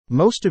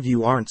Most of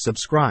you aren't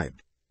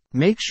subscribed.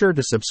 Make sure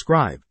to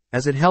subscribe,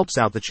 as it helps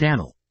out the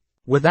channel.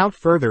 Without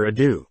further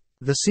ado,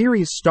 the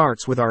series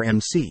starts with our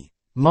MC,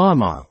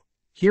 Mao,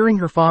 hearing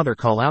her father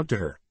call out to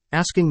her,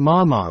 asking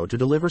Mao to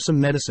deliver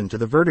some medicine to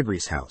the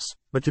verdigrease house,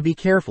 but to be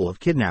careful of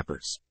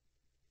kidnappers.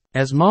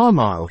 As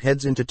Mao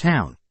heads into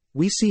town,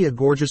 we see a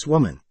gorgeous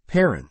woman,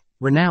 Perrin,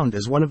 renowned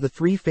as one of the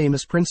 3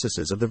 famous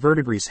princesses of the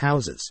verdigrease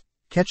houses,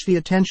 catch the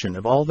attention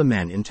of all the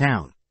men in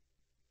town.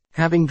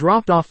 Having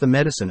dropped off the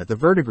medicine at the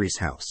verdigrease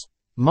house,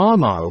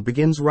 Mao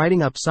begins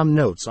writing up some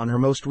notes on her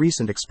most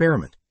recent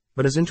experiment,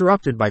 but is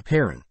interrupted by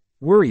Perrin,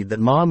 worried that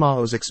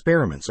Mao's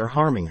experiments are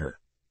harming her.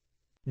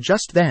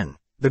 Just then,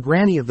 the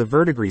granny of the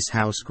verdigrease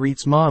house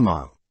greets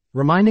Mao,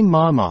 reminding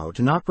Mao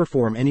to not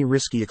perform any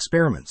risky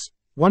experiments,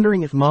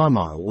 wondering if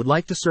Mao would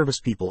like to service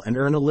people and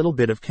earn a little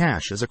bit of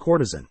cash as a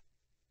courtesan.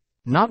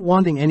 Not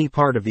wanting any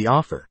part of the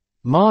offer,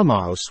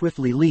 Mao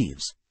swiftly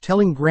leaves,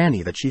 telling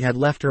Granny that she had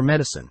left her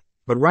medicine,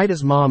 but right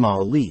as Mao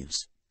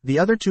leaves, the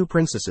other 2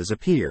 princesses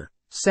appear,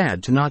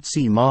 sad to not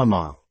see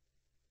Mao.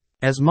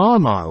 As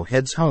Mao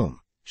heads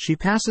home, she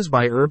passes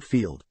by herb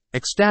field,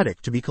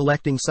 ecstatic to be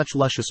collecting such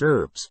luscious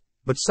herbs,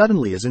 but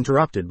suddenly is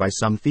interrupted by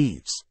some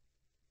thieves.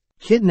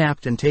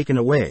 Kidnapped and taken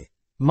away,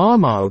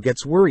 Mao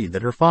gets worried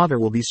that her father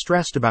will be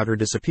stressed about her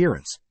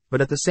disappearance, but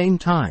at the same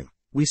time,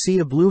 we see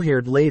a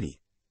blue-haired lady,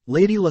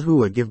 Lady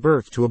Lahua, give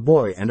birth to a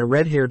boy, and a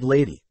red-haired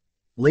lady,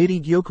 Lady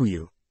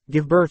Gyokuyu,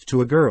 give birth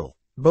to a girl,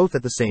 both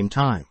at the same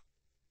time.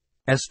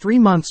 As 3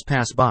 months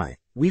pass by,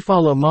 we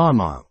follow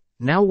Mao,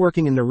 now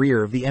working in the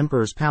rear of the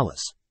emperor's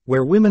palace,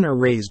 where women are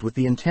raised with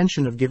the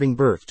intention of giving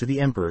birth to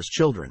the emperor's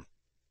children.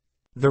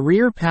 The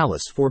rear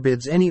palace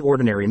forbids any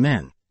ordinary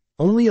men,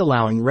 only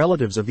allowing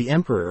relatives of the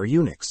emperor or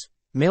eunuchs,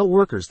 male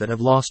workers that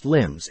have lost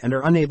limbs and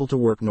are unable to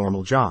work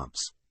normal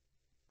jobs.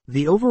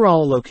 The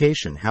overall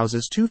location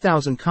houses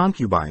 2,000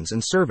 concubines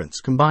and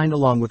servants combined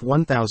along with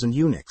 1,000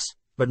 eunuchs,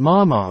 but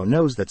Mao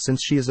knows that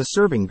since she is a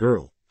serving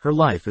girl, her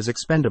life is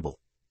expendable.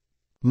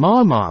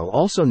 Mao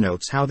also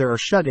notes how there are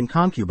shut-in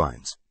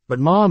concubines, but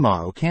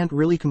Mao can't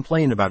really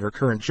complain about her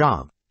current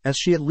job, as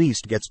she at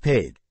least gets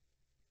paid.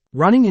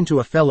 Running into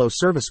a fellow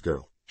service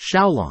girl,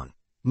 Xiaolon,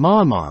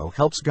 Mao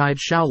helps guide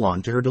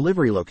Xiaolon to her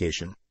delivery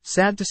location,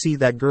 sad to see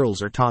that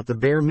girls are taught the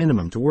bare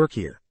minimum to work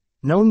here,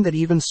 knowing that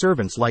even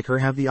servants like her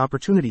have the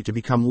opportunity to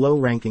become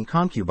low-ranking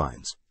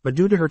concubines, but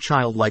due to her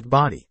childlike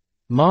body,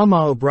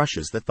 Mao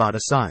brushes that thought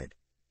aside.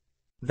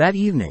 That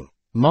evening,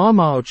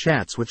 Mao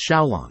chats with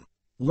Xiaolon,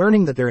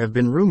 learning that there have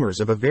been rumors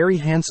of a very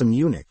handsome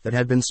eunuch that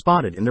had been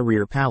spotted in the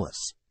rear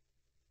palace.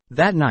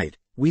 That night,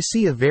 we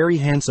see a very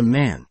handsome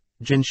man,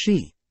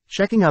 Jinshi,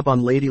 checking up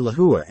on Lady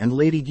Lahua and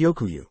Lady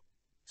Gyokuyu.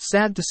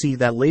 Sad to see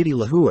that Lady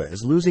Lahua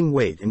is losing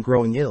weight and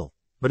growing ill,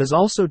 but is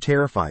also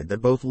terrified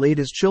that both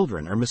Lady's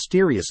children are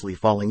mysteriously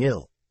falling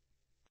ill.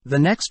 The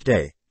next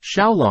day,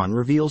 Xiaolon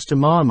reveals to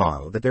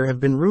Mao that there have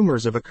been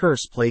rumors of a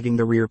curse plaguing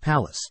the rear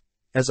palace,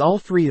 as all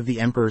 3 of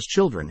the emperor's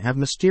children have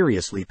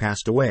mysteriously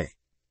passed away.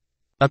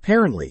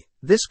 Apparently,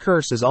 this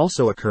curse is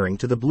also occurring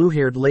to the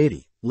blue-haired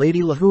lady,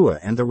 Lady Lahua,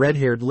 and the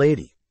red-haired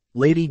lady,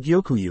 Lady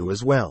Gyokuyu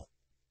as well.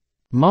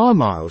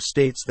 Mao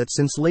states that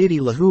since Lady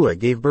Lahua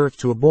gave birth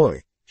to a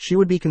boy, she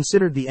would be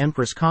considered the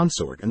empress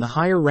consort and the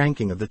higher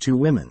ranking of the 2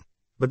 women,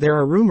 but there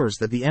are rumors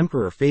that the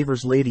emperor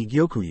favors Lady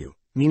Gyokuyu,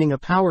 meaning a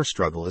power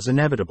struggle is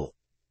inevitable.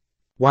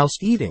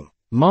 Whilst eating,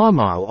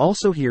 Mao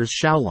also hears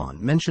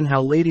Xiaolon mention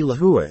how Lady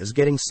Lahua is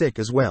getting sick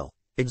as well,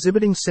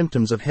 exhibiting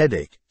symptoms of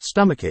headache,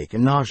 stomachache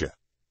and nausea.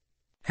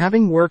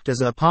 Having worked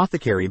as an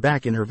apothecary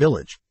back in her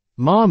village,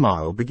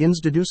 Mao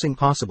begins deducing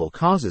possible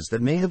causes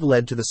that may have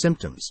led to the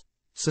symptoms,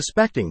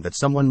 suspecting that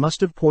someone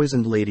must have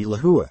poisoned Lady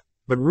Lahua,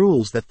 but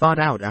rules that thought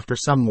out after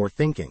some more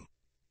thinking.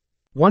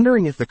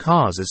 Wondering if the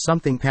cause is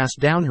something passed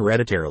down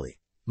hereditarily,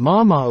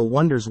 Mao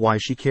wonders why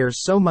she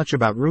cares so much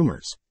about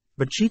rumors,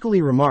 but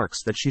cheekily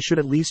remarks that she should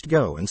at least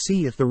go and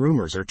see if the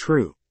rumors are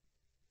true.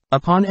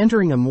 Upon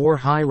entering a more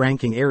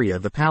high-ranking area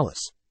of the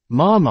palace,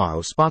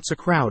 Mao spots a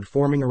crowd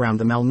forming around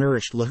the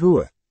malnourished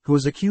Lahua, who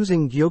is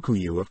accusing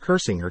Gyokuyu of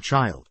cursing her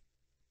child.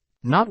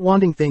 Not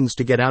wanting things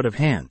to get out of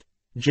hand,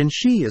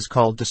 Jinshi is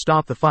called to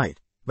stop the fight,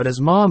 but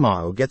as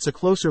Mao gets a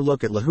closer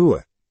look at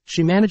Lahua,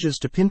 she manages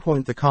to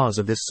pinpoint the cause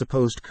of this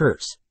supposed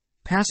curse,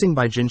 passing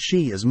by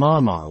Jinshi as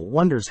Mao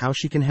wonders how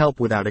she can help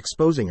without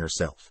exposing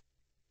herself.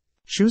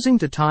 Choosing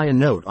to tie a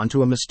note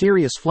onto a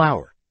mysterious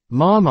flower,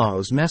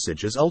 Mao's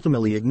message is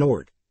ultimately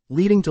ignored,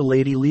 leading to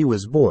Lady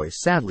Liwa's boy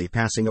sadly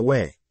passing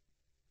away.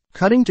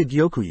 Cutting to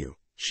Gyokuyu,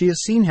 she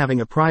is seen having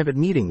a private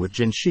meeting with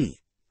Jinshi,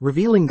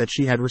 revealing that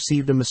she had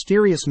received a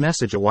mysterious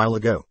message a while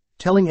ago,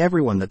 telling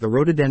everyone that the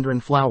rhododendron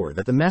flower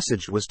that the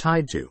message was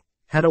tied to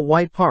had a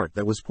white part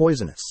that was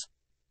poisonous.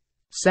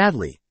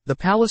 Sadly, the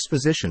palace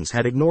physicians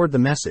had ignored the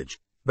message,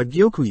 but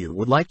Gyokuyu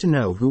would like to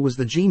know who was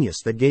the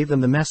genius that gave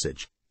them the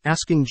message,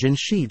 asking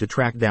Jinshi to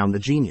track down the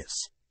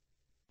genius.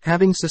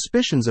 Having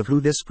suspicions of who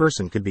this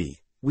person could be,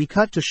 we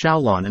cut to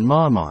Xiaolon and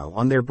Mao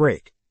on their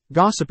break,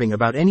 gossiping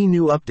about any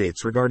new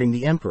updates regarding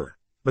the emperor,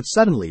 but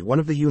suddenly one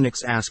of the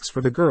eunuchs asks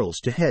for the girls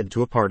to head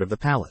to a part of the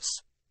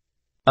palace.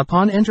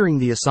 Upon entering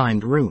the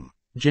assigned room,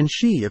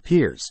 Jinshi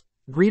appears,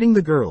 greeting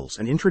the girls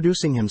and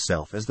introducing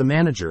himself as the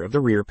manager of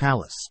the rear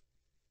palace.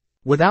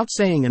 Without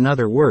saying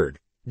another word,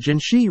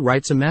 Jinshi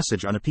writes a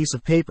message on a piece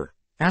of paper,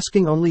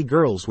 asking only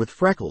girls with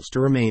freckles to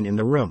remain in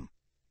the room.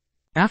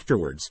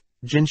 Afterwards,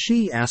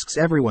 Jinshi asks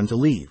everyone to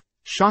leave,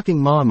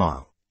 shocking Ma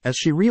Mao, as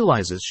she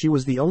realizes she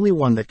was the only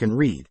one that can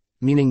read,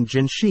 meaning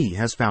Jinshi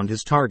has found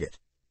his target.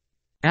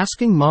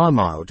 Asking Ma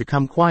Mao to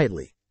come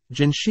quietly,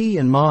 Jinshi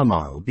and Ma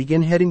Mao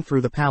begin heading through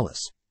the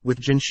palace,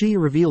 with Jinshi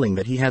revealing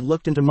that he had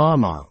looked into Ma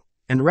Mao,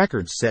 and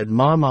records said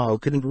Ma Mao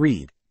couldn't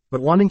read, but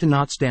wanting to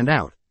not stand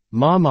out,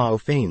 Ma Mao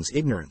feigns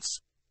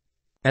ignorance.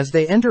 As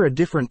they enter a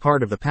different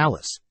part of the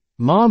palace,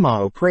 Ma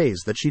Mao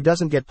prays that she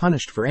doesn't get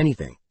punished for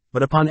anything,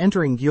 but upon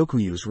entering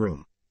Gyokuyu's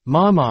room,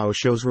 Ma Mao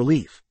shows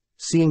relief,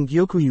 seeing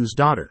Gyokuyu's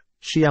daughter,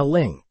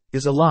 Xiaoling,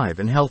 is alive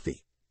and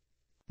healthy.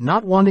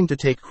 Not wanting to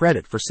take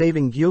credit for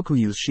saving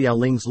Gyokuyu's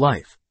Xiaoling's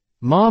life,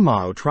 Ma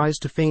Mao tries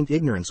to feign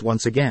ignorance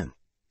once again,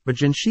 but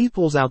Jinshi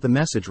pulls out the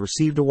message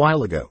received a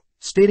while ago,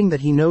 stating that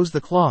he knows the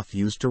cloth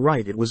used to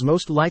write it was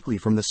most likely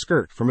from the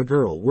skirt from a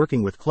girl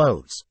working with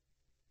clothes.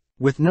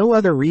 With no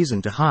other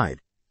reason to hide,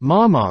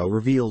 Ma Mao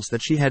reveals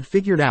that she had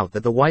figured out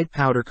that the white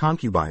powder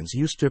concubines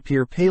used to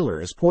appear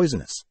paler as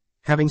poisonous,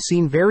 having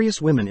seen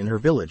various women in her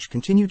village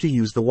continue to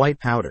use the white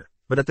powder,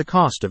 but at the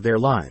cost of their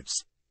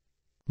lives.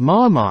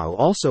 Ma Mao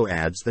also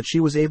adds that she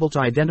was able to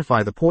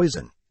identify the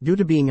poison, due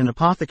to being an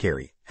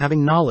apothecary,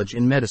 having knowledge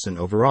in medicine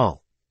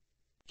overall.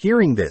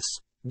 Hearing this,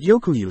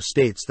 Gyokuyu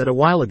states that a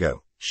while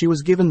ago, she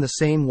was given the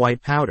same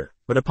white powder,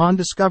 but upon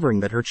discovering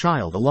that her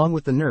child along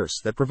with the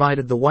nurse that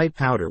provided the white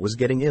powder was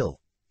getting ill,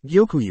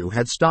 Gyokuyu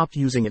had stopped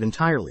using it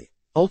entirely,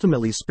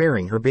 ultimately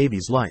sparing her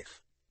baby's life.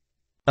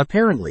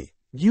 Apparently,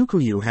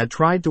 Gyokuyu had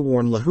tried to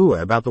warn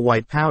Lahua about the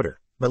white powder,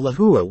 but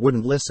Lahua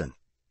wouldn't listen.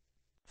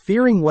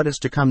 Fearing what is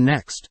to come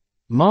next,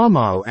 Ma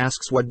Mao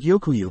asks what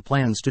Gyokuyu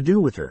plans to do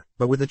with her,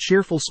 but with a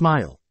cheerful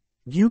smile,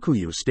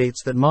 Gyokuyu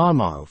states that Ma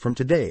Mao from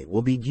today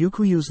will be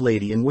Gyokuyu's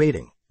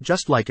lady-in-waiting,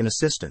 just like an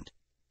assistant.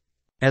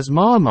 As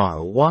Ma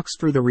Mao walks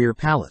through the rear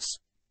palace,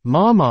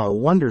 Ma Mao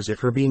wonders if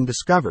her being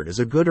discovered is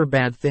a good or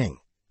bad thing.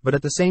 But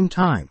at the same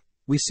time,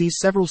 we see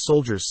several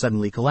soldiers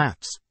suddenly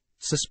collapse,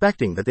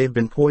 suspecting that they've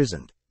been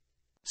poisoned.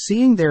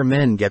 Seeing their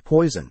men get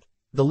poisoned,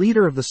 the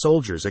leader of the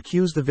soldiers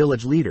accused the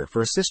village leader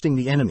for assisting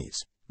the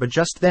enemies, but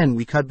just then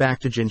we cut back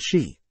to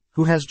Jinshi,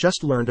 who has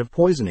just learned of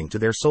poisoning to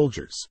their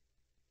soldiers.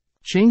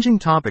 Changing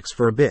topics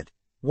for a bit,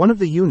 one of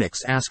the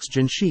eunuchs asks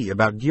Jinshi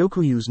about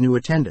Gyokuyu's new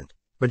attendant,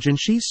 but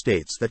Jinshi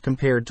states that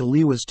compared to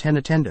Liwa's 10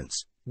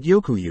 attendants,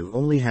 Gyokuyu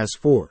only has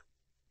 4.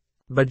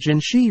 But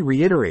Jinshi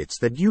reiterates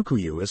that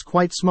Gyokuyyu is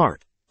quite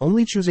smart,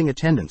 only choosing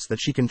attendants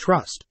that she can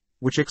trust,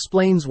 which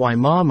explains why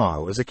Ma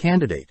Mao is a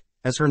candidate,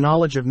 as her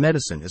knowledge of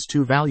medicine is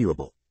too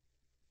valuable.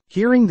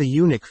 Hearing the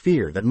eunuch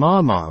fear that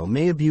Ma Mao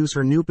may abuse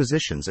her new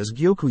positions as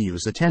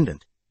Gyokuyu's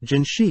attendant,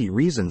 Jinshi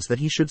reasons that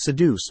he should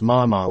seduce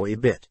Ma Mao a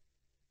bit.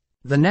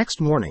 The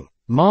next morning,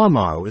 Ma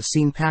Mao is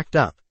seen packed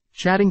up,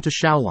 chatting to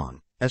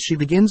Xiaolong, as she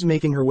begins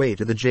making her way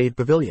to the Jade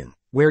Pavilion,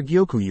 where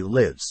Gyokuyyu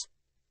lives.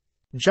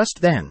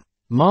 Just then,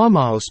 Ma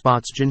Mao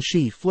spots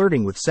Jinshi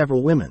flirting with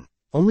several women,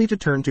 only to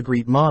turn to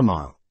greet Ma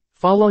Mao,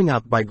 following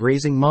up by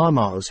grazing Ma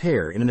Mao's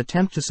hair in an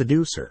attempt to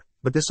seduce her,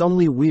 but this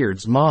only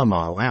weirds Ma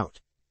Mao out.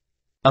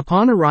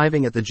 Upon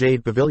arriving at the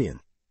Jade Pavilion,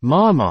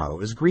 Ma Mao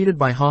is greeted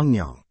by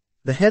Hongyang,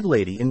 the head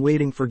lady in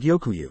waiting for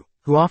Gyokuyyu,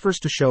 who offers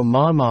to show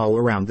Ma Mao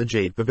around the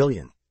Jade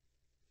Pavilion.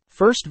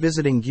 First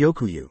visiting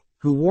Gyokuyyu,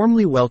 who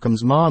warmly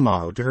welcomes Ma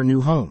Mao to her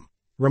new home,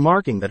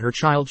 remarking that her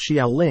child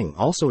Xiaoling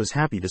also is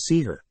happy to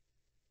see her.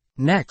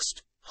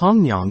 Next,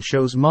 Hongyang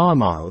shows Ma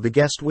Mao the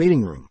guest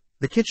waiting room,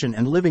 the kitchen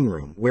and living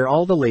room where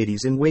all the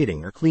ladies in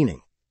waiting are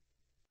cleaning.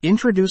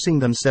 Introducing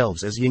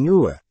themselves as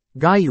Yinghua,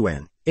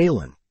 Gaiyuan,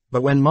 Alan,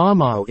 but when Ma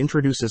Mao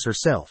introduces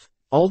herself,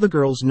 all the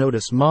girls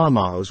notice Ma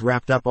Mao's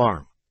wrapped-up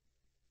arm.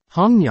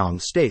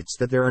 Hongyang states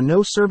that there are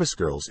no service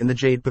girls in the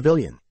Jade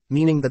Pavilion,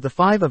 meaning that the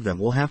 5 of them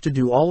will have to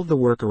do all of the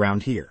work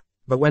around here,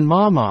 but when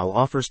Ma Mao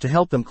offers to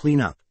help them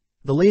clean up,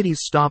 the ladies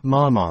stop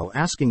Ma Mao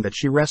asking that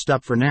she rest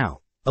up for now,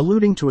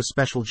 alluding to a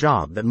special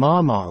job that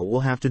Ma Mao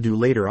will have to do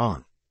later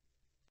on.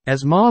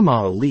 As Ma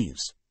Mao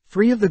leaves,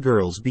 3 of the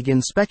girls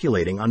begin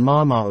speculating on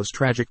Ma Mao's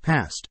tragic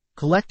past,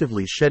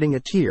 collectively shedding a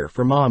tear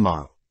for Ma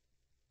Mao.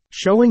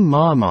 Showing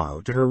Ma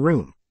Mao to her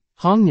room,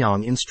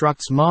 Hongyang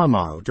instructs Ma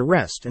Mao to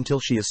rest until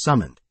she is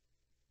summoned.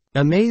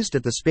 Amazed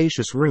at the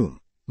spacious room,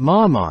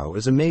 Ma Mao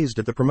is amazed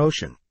at the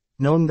promotion,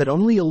 knowing that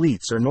only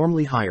elites are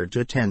normally hired to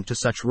attend to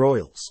such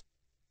royals.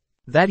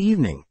 That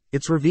evening,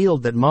 it's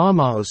revealed that Ma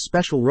Mao's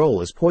special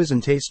role is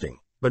poison tasting,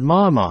 but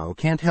Ma Mao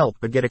can't help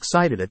but get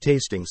excited at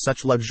tasting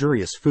such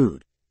luxurious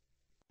food.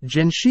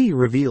 Jinshi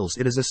reveals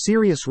it is a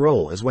serious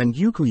role as when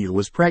Gyokuyyu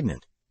was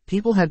pregnant,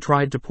 people had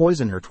tried to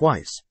poison her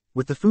twice,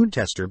 with the food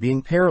tester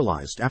being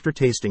paralyzed after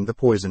tasting the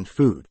poisoned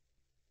food.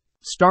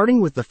 Starting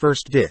with the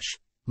first dish,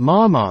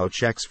 Ma Mao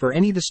checks for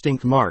any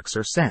distinct marks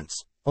or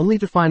scents, only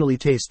to finally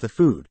taste the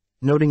food,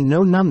 noting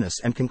no numbness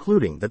and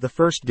concluding that the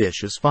first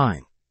dish is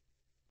fine.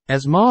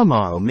 As Ma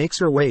Mao makes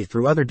her way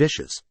through other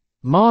dishes,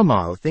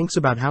 Mao thinks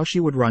about how she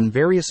would run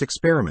various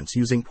experiments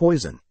using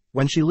poison,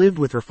 when she lived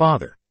with her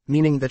father,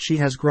 meaning that she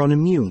has grown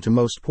immune to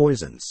most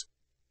poisons.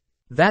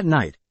 That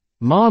night,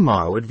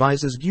 Mao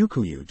advises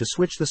Gyukuyu to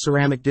switch the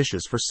ceramic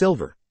dishes for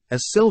silver,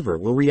 as silver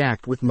will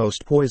react with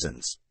most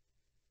poisons.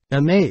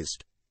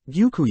 Amazed,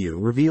 Gyukuyu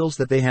reveals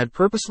that they had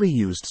purposely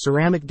used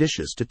ceramic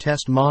dishes to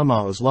test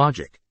Mao's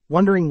logic,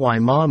 wondering why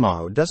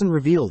Mao doesn't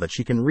reveal that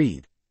she can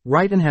read,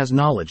 write and has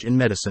knowledge in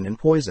medicine and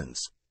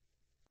poisons.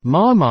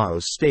 Mao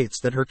states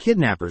that her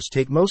kidnappers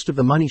take most of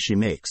the money she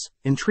makes,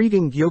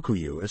 intriguing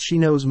Gyukuyu as she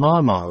knows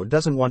Mao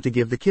doesn't want to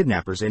give the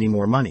kidnappers any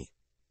more money.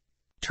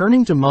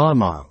 Turning to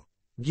Mao,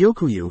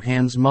 Gyukuyu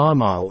hands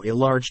Mao a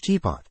large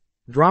teapot,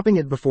 dropping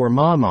it before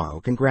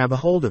Mao can grab a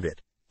hold of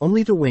it,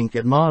 only to wink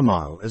at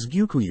Mao as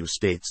Gyukuyu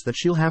states that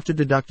she'll have to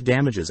deduct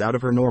damages out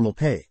of her normal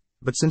pay,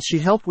 but since she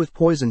helped with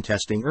poison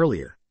testing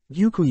earlier,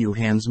 Gyukuyu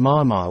hands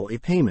Mao a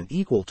payment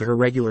equal to her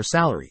regular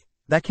salary,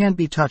 that can't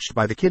be touched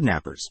by the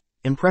kidnappers,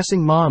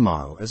 impressing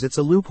Mao as it's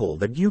a loophole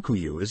that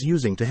Gyukuyu is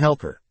using to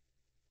help her.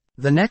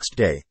 The next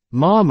day,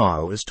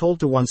 Mao is told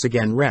to once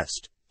again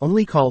rest,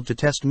 only called to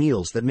test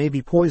meals that may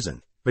be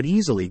poisoned, but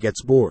easily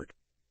gets bored.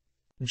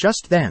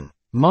 Just then,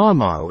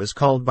 Mao is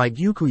called by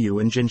Gyukuyu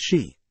and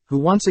Jinshi, who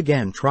once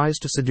again tries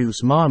to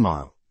seduce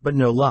Mao, but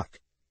no luck.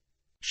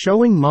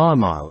 Showing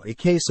Mao a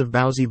case of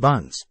Baozi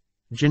buns,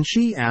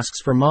 Jinshi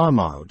asks for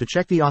Mao to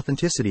check the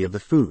authenticity of the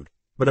food,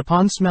 but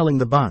upon smelling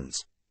the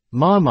buns,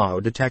 Mao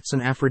detects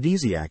an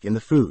aphrodisiac in the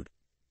food.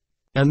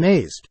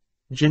 Amazed,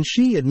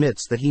 Jinshi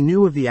admits that he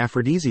knew of the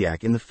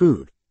aphrodisiac in the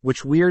food,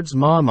 which weirds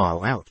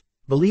Mao out,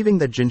 believing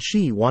that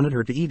Jinshi wanted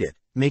her to eat it,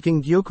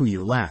 making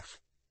Gyukuyu laugh.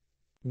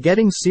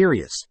 Getting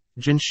serious,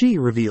 Jinshi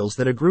reveals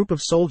that a group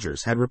of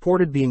soldiers had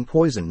reported being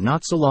poisoned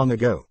not so long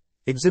ago,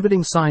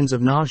 exhibiting signs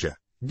of nausea,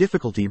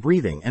 difficulty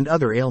breathing and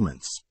other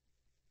ailments.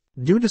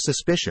 Due to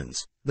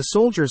suspicions, the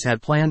soldiers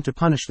had planned to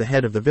punish the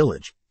head of the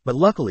village, but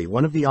luckily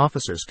one of the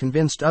officers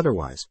convinced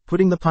otherwise,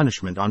 putting the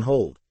punishment on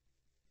hold.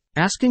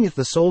 Asking if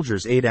the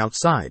soldiers ate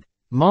outside,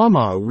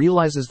 Mao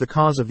realizes the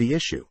cause of the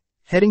issue,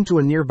 heading to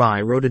a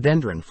nearby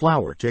rhododendron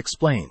flower to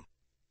explain.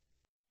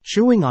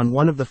 Chewing on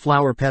one of the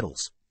flower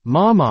petals,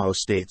 Mao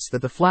states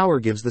that the flower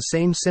gives the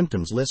same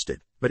symptoms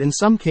listed, but in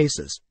some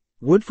cases,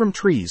 wood from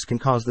trees can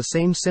cause the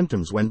same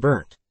symptoms when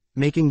burnt,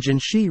 making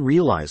Jinshi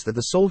realize that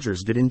the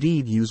soldiers did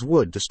indeed use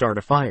wood to start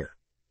a fire.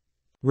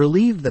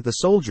 Relieved that the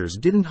soldiers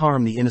didn't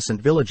harm the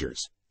innocent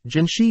villagers,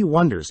 Jinshi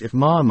wonders if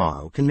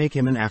Mao can make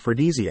him an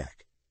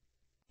aphrodisiac.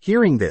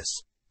 Hearing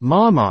this,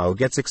 Mao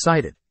gets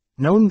excited,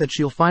 knowing that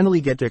she'll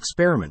finally get to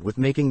experiment with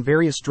making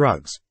various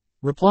drugs,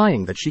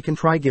 replying that she can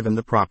try given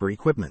the proper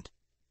equipment.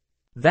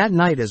 That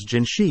night as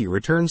Jinshi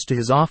returns to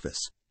his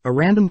office, a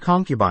random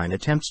concubine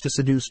attempts to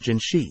seduce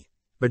Jinshi,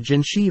 but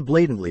Jinshi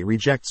blatantly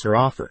rejects her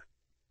offer.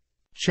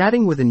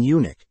 Chatting with an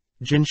eunuch,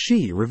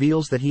 Jinshi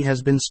reveals that he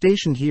has been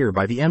stationed here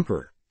by the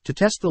emperor, to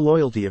test the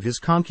loyalty of his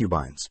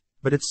concubines,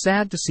 but it's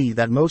sad to see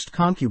that most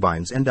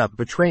concubines end up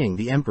betraying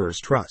the emperor's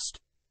trust.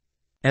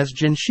 As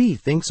Jinshi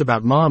thinks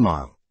about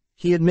Mao,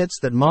 he admits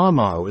that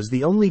Mao is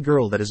the only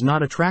girl that is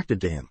not attracted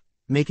to him,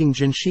 making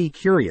Jinshi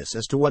curious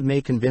as to what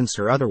may convince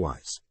her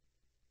otherwise.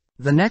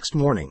 The next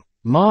morning,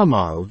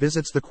 Mao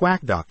visits the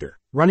quack doctor,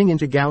 running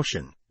into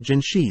Gaoshin,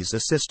 Jinshi's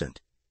assistant.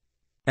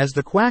 As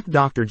the quack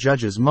doctor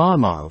judges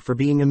Mao for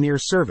being a mere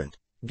servant,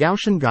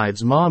 Gaoshin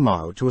guides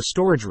Mao to a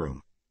storage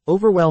room,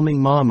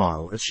 overwhelming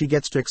Mao as she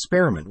gets to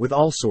experiment with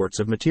all sorts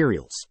of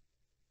materials.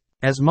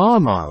 As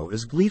Mao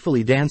is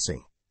gleefully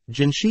dancing,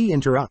 Jinshi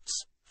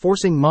interrupts,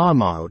 forcing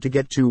Mao to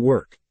get to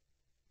work.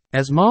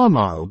 As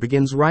Mao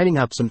begins writing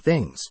up some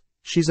things,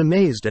 she's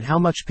amazed at how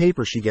much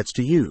paper she gets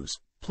to use,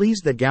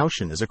 pleased that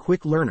Gaoshin is a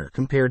quick learner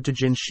compared to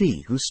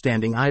Jinshi who's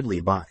standing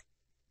idly by.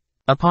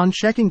 Upon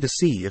checking to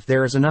see if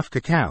there is enough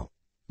cacao,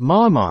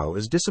 Mao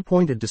is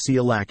disappointed to see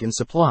a lack in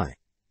supply,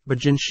 but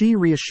Jinshi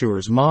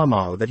reassures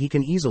Mao that he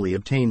can easily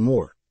obtain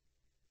more.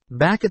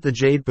 Back at the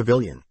Jade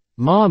Pavilion,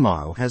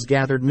 Mao has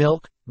gathered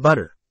milk,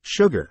 butter,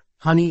 sugar,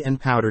 honey and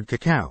powdered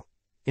cacao,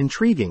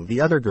 intriguing the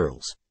other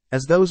girls,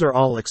 as those are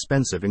all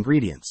expensive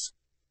ingredients.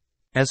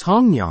 As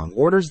Hongyang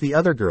orders the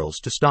other girls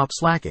to stop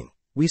slacking,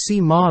 we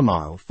see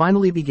Mao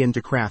finally begin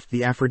to craft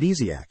the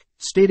aphrodisiac,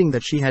 stating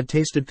that she had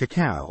tasted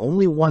cacao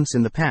only once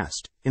in the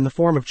past, in the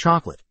form of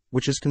chocolate,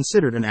 which is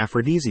considered an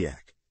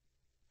aphrodisiac.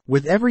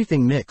 With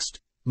everything mixed,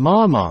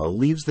 Mao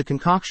leaves the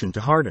concoction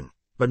to harden,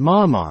 but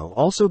Mao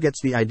also gets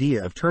the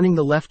idea of turning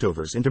the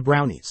leftovers into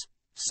brownies,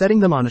 setting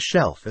them on a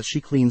shelf as she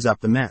cleans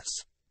up the mess.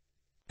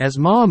 As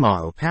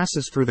Mao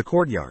passes through the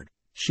courtyard,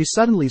 she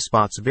suddenly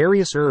spots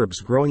various herbs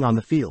growing on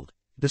the field,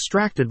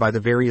 distracted by the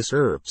various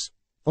herbs,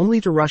 only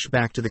to rush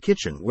back to the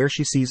kitchen where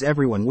she sees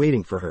everyone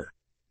waiting for her.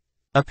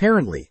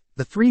 Apparently,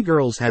 the three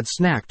girls had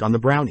snacked on the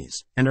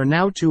brownies, and are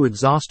now too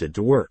exhausted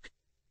to work.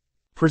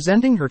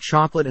 Presenting her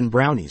chocolate and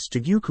brownies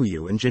to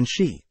Gyukuyu and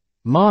Jinshi,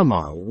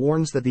 Mao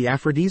warns that the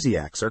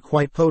aphrodisiacs are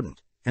quite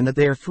potent, and that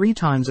they are 3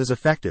 times as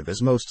effective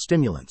as most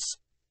stimulants.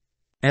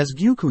 As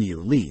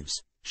Gyukuyu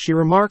leaves, she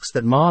remarks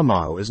that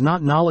Mao is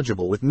not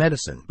knowledgeable with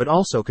medicine but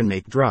also can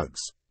make drugs.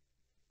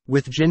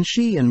 With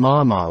Jinshi and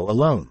Ma Mao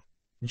alone,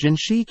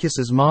 Jinshi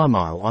kisses Ma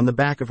Mao on the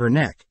back of her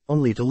neck,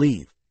 only to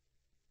leave.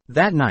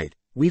 That night,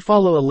 we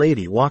follow a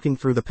lady walking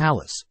through the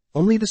palace,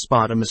 only to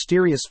spot a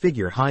mysterious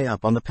figure high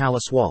up on the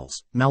palace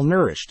walls,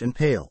 malnourished and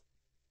pale.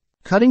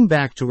 Cutting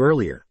back to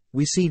earlier,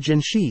 we see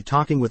Jinshi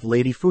talking with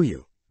Lady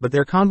Fuyu, but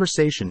their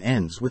conversation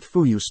ends with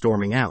Fuyu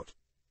storming out.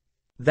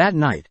 That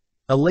night,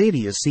 a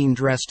lady is seen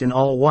dressed in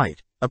all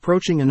white,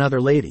 approaching another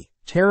lady,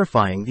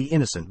 terrifying the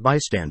innocent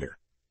bystander.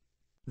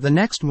 The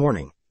next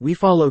morning, we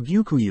follow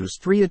Gyukuyu's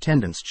 3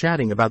 attendants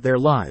chatting about their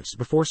lives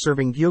before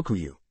serving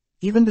Gyokuyu,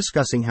 even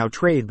discussing how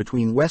trade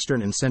between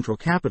Western and Central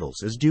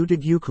capitals is due to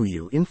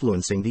Gyukuyu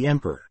influencing the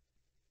emperor.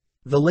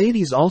 The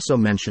ladies also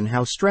mention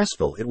how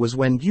stressful it was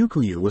when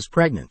Gyukuyu was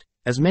pregnant,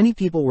 as many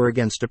people were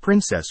against a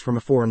princess from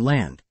a foreign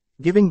land,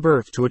 giving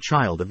birth to a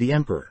child of the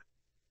emperor.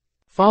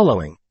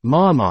 Following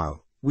Ma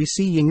Mao, we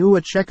see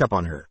Yinghua check up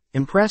on her,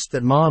 impressed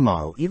that Ma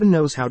Mao even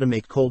knows how to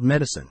make cold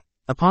medicine.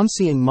 Upon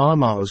seeing Ma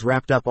Mao's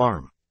wrapped up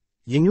arm,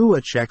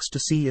 Yinghua checks to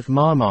see if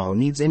Ma Mao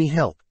needs any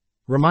help,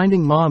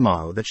 reminding Ma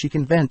Mao that she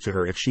can vent to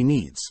her if she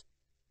needs.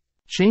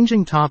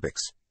 Changing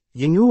topics,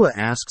 Yinghua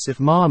asks if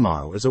Ma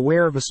Mao is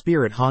aware of a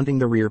spirit haunting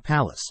the rear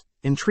palace,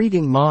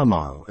 intriguing Ma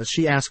Mao as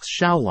she asks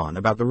Xiaolan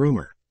about the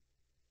rumor.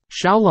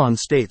 Xiaolan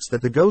states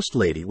that the ghost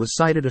lady was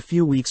sighted a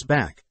few weeks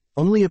back,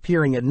 only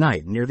appearing at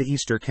night near the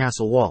Easter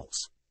castle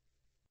walls.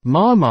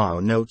 Ma Mao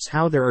notes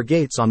how there are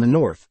gates on the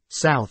north,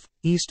 south,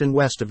 east and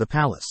west of the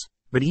palace,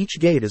 but each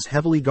gate is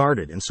heavily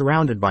guarded and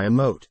surrounded by a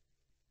moat.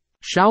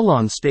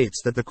 Xiaolan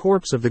states that the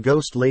corpse of the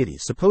ghost lady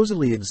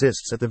supposedly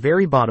exists at the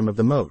very bottom of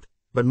the moat,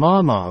 but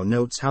Ma Mao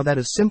notes how that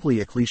is simply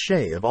a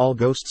cliché of all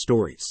ghost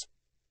stories.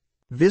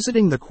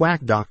 Visiting the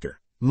quack doctor,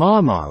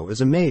 Ma Mao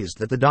is amazed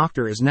that the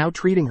doctor is now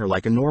treating her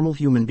like a normal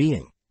human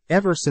being,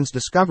 ever since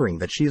discovering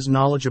that she is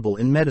knowledgeable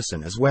in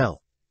medicine as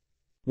well.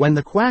 When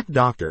the quack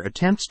doctor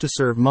attempts to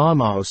serve Ma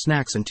Mao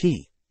snacks and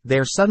tea, they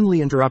are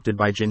suddenly interrupted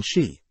by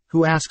Jinshi,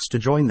 who asks to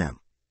join them.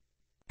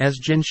 As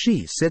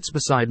Jinshi sits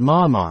beside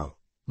Ma Mao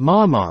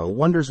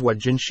wonders what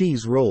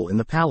Jinshi's role in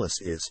the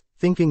palace is,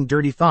 thinking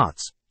dirty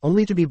thoughts,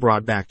 only to be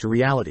brought back to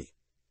reality.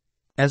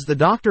 As the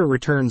doctor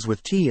returns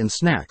with tea and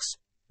snacks,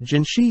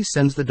 Jinshi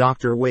sends the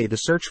doctor away to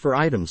search for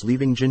items,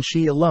 leaving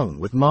Jinshi alone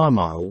with Ma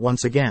Mao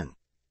once again.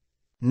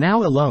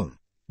 Now alone,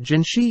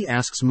 Jinshi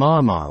asks Ma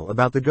Mao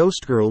about the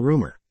ghost girl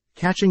rumor,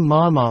 catching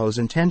Ma Mao's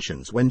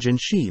intentions when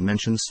Jinshi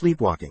mentions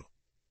sleepwalking.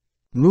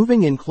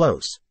 Moving in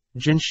close,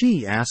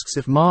 Jinshi asks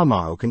if Ma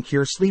Mao can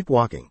cure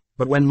sleepwalking,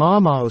 but when Ma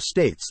Mao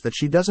states that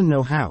she doesn't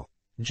know how,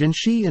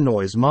 Jinshi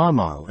annoys Ma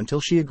Mao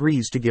until she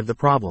agrees to give the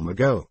problem a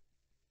go.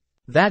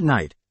 That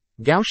night,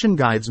 Gaoshan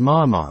guides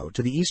Ma Mao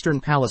to the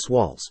eastern palace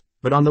walls,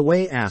 but on the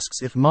way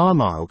asks if Ma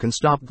Mao can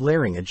stop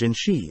glaring at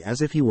Jinshi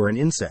as if he were an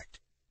insect.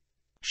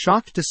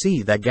 Shocked to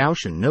see that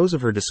Gaoshan knows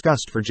of her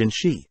disgust for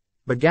Jinshi,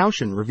 but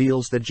Gaoshan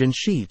reveals that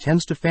Jinshi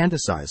tends to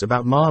fantasize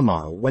about Ma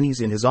Mao when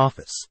he's in his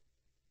office.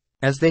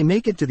 As they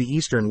make it to the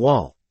eastern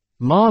wall,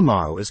 Ma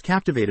Mao is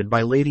captivated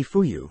by Lady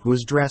Fuyu, who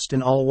is dressed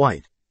in all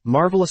white,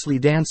 marvelously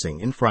dancing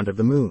in front of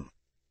the moon.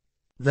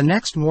 The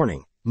next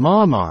morning,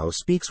 Ma Mao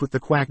speaks with the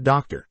quack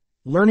doctor,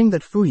 learning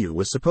that Fuyu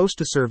was supposed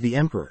to serve the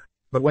emperor,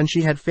 but when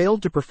she had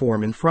failed to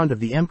perform in front of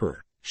the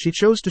emperor, she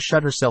chose to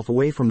shut herself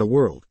away from the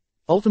world,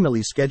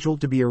 ultimately scheduled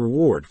to be a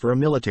reward for a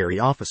military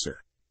officer.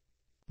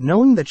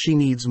 Knowing that she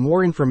needs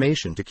more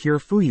information to cure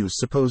Fuyu's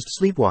supposed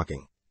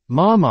sleepwalking,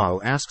 Ma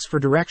Mao asks for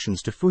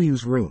directions to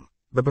Fuyu's room,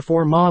 but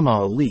before Ma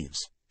Mao leaves,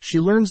 she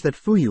learns that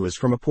Fuyu is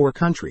from a poor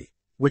country,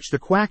 which the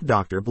quack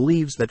doctor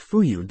believes that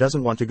Fuyu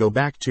doesn't want to go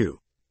back to.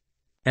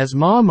 As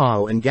Ma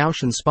Mao and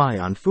Gaoshan spy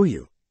on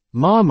Fuyu,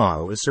 Ma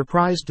Mao is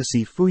surprised to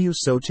see Fuyu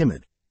so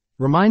timid,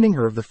 reminding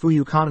her of the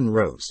Fuyu cotton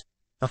rose,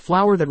 a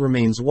flower that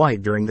remains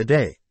white during the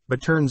day,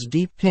 but turns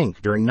deep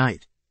pink during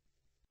night.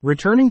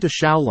 Returning to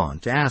Xiaolan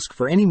to ask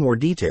for any more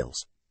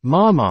details,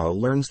 Ma Mao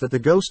learns that the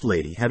ghost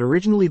lady had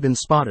originally been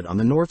spotted on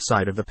the north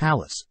side of the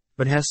palace,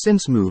 but has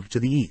since moved to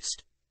the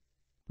east.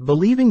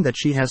 Believing that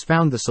she has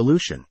found the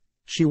solution,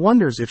 she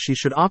wonders if she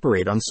should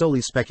operate on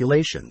solely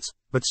speculations,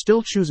 but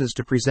still chooses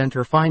to present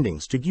her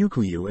findings to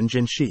Gyukuyu and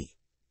Jinshi.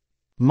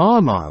 Ma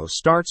Mao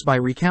starts by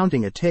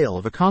recounting a tale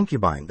of a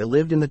concubine that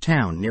lived in the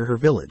town near her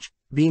village,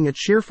 being a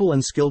cheerful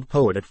and skilled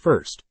poet at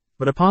first,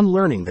 but upon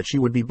learning that she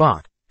would be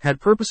bought,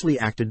 had purposely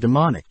acted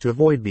demonic to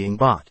avoid being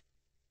bought.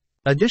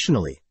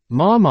 Additionally,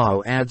 Ma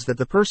Mao adds that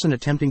the person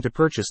attempting to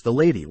purchase the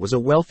lady was a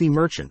wealthy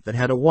merchant that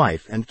had a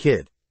wife and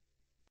kid.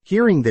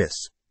 Hearing this,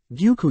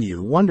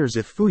 Gyukuyu wonders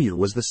if Fuyu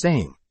was the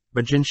same,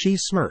 but Jinshi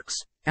smirks,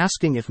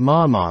 asking if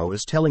Ma Mao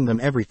is telling them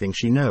everything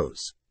she knows.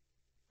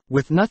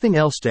 With nothing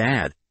else to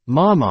add,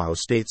 Ma Mao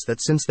states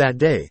that since that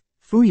day,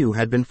 Fuyu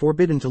had been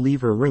forbidden to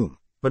leave her room,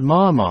 but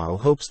Ma Mao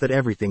hopes that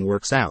everything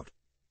works out.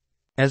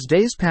 As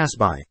days pass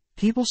by,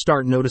 people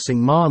start noticing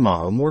Ma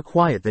Mao more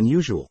quiet than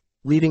usual,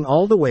 leading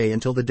all the way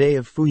until the day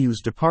of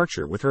Fuyu's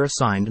departure with her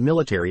assigned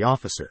military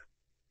officer.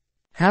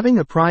 Having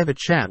a private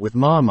chat with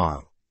Ma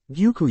Mao,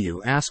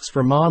 Gyukuyu asks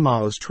for Ma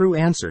Mao's true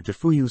answer to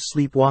Fuyu's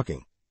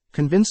sleepwalking,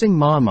 convincing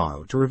Ma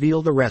Mao to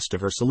reveal the rest of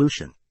her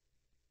solution.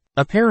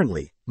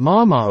 Apparently,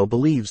 Ma Mao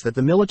believes that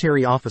the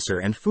military officer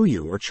and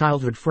Fuyu are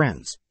childhood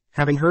friends,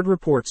 having heard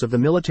reports of the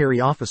military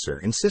officer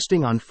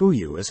insisting on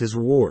Fuyu as his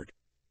reward.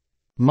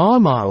 Ma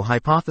Mao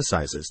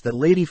hypothesizes that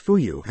Lady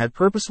Fuyu had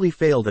purposely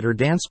failed at her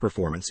dance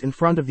performance in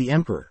front of the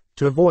emperor,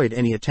 to avoid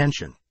any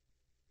attention.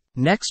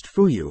 Next,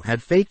 Fuyu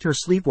had faked her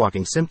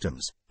sleepwalking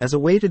symptoms, as a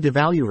way to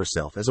devalue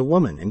herself as a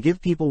woman and give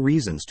people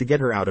reasons to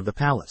get her out of the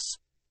palace.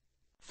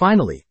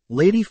 Finally,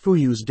 Lady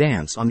Fuyu's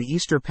dance on the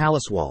Easter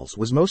Palace walls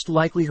was most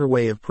likely her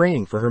way of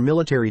praying for her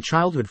military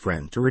childhood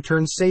friend to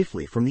return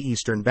safely from the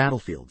eastern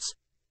battlefields.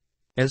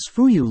 As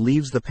Fuyu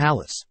leaves the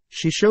palace,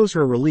 she shows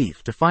her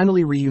relief to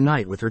finally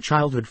reunite with her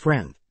childhood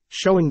friend,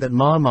 showing that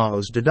Ma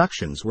Mao's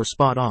deductions were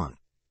spot on.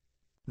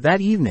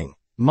 That evening,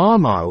 Ma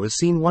Mao is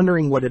seen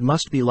wondering what it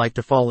must be like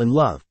to fall in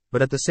love,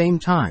 but at the same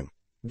time,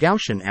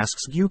 Gaoshan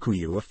asks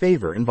Gyukuyu a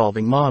favor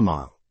involving Ma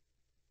Mao.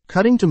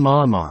 Cutting to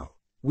Ma Mao,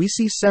 we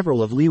see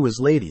several of Liwa's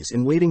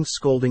ladies-in-waiting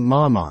scolding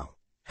Ma Mao,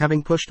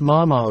 having pushed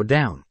Ma Mao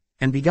down,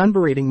 and begun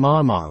berating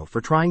Ma Mao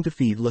for trying to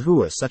feed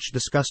Lihua such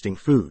disgusting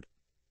food.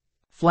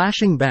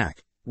 Flashing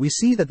back, we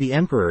see that the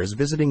emperor is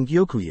visiting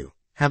Gyukuyu,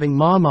 having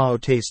Ma Mao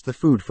taste the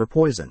food for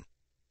poison.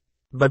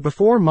 But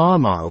before Ma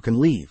Mao can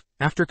leave,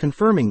 after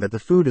confirming that the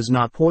food is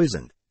not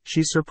poisoned,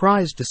 she's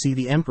surprised to see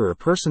the emperor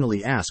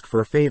personally ask for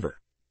a favor.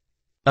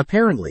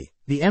 Apparently,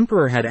 the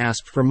emperor had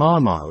asked for Ma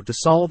Mao to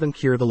solve and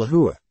cure the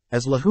Lihua,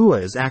 as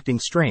Lihua is acting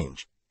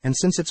strange, and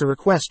since it's a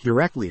request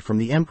directly from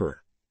the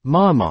emperor,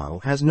 Ma Mao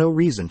has no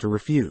reason to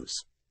refuse.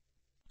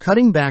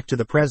 Cutting back to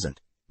the present,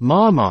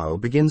 Ma Mao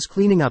begins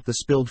cleaning up the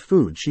spilled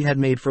food she had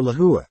made for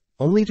Lihua,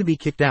 only to be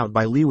kicked out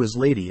by Liwa's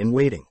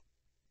lady-in-waiting.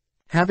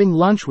 Having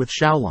lunch with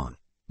Xiaolon,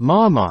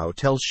 Ma Mao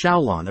tells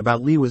Xiaolon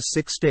about Liwa's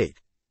sick state,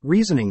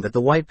 reasoning that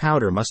the white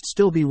powder must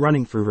still be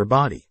running through her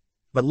body,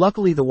 but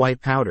luckily the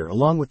white powder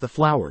along with the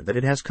flour that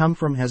it has come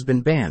from has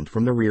been banned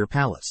from the rear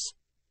palace.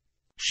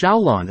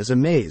 Xiaolon is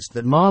amazed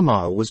that Ma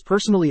Mao was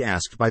personally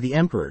asked by the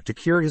emperor to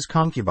cure his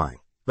concubine,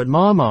 but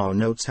Ma Mao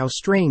notes how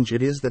strange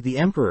it is that the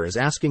emperor is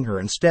asking her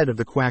instead of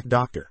the quack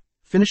doctor,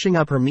 finishing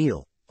up her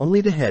meal,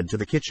 only to head to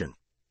the kitchen.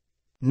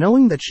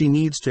 Knowing that she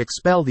needs to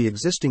expel the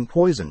existing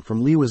poison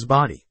from Liwa's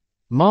body,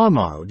 Ma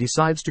Mao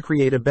decides to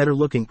create a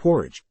better-looking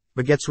porridge,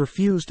 but gets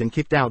refused and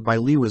kicked out by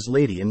Liwa's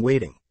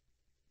lady-in-waiting.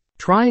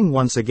 Trying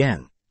once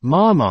again,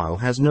 Ma Mao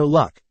has no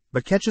luck,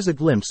 but catches a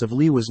glimpse of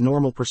Liwa's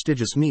normal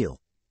prestigious meal,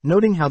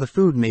 noting how the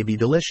food may be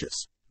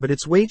delicious, but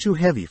it's way too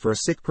heavy for a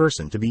sick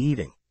person to be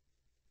eating.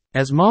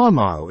 As Ma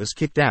Mao is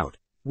kicked out,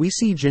 we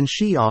see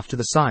Jinshi off to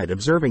the side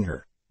observing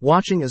her,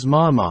 watching as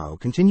Ma Mao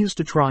continues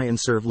to try and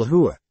serve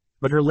Lihua,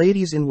 but her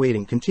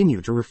ladies-in-waiting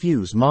continue to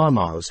refuse Ma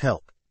Mao's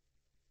help.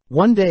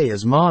 One day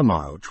as Ma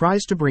Mao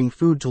tries to bring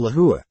food to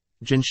Lihua,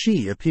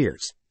 Jinshi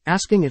appears,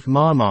 asking if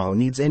Ma Mao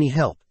needs any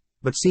help,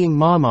 but seeing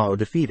Ma Mao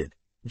defeated,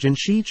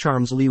 Jinshi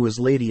charms Liwa's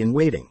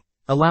lady-in-waiting,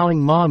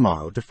 allowing Ma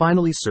Mao to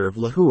finally serve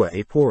Lihua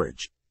a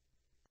porridge.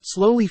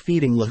 Slowly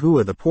feeding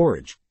Lihua the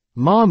porridge,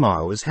 Ma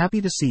Mao is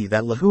happy to see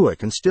that Lihua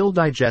can still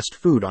digest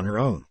food on her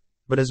own,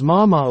 but as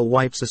Ma Mao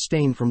wipes a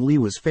stain from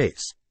Liwa's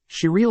face,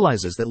 she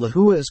realizes that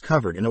Lihua is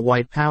covered in a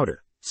white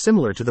powder,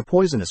 similar to the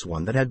poisonous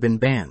one that had been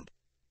banned.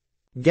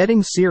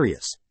 Getting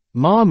serious,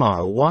 Ma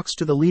Mao walks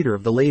to the leader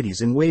of the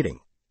ladies-in-waiting,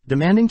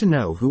 demanding to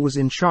know who was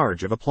in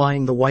charge of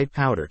applying the white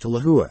powder to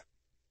Lihua.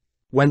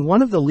 When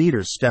one of the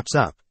leaders steps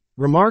up,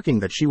 remarking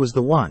that she was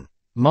the one,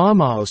 Ma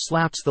Mao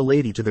slaps the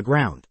lady to the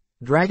ground,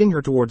 dragging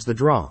her towards the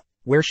draw,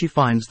 where she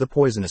finds the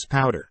poisonous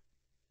powder.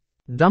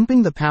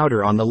 Dumping the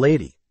powder on the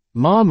lady,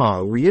 Ma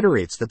Mao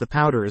reiterates that the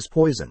powder is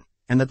poison,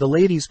 and that the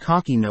lady's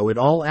cocky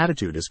know-it-all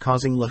attitude is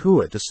causing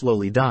Lihua to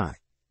slowly die.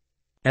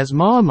 As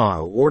Ma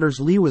Mao orders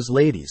Liwa's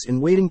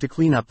ladies-in-waiting to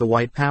clean up the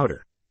white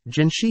powder,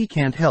 Jinshi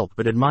can't help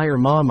but admire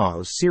Ma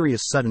Mao's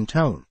serious sudden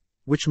tone,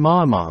 which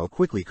Ma Mao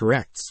quickly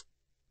corrects.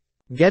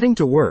 Getting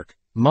to work,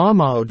 Ma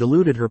Mao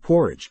diluted her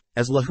porridge,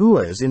 as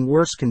Lihua is in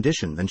worse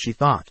condition than she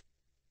thought.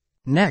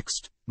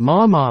 Next,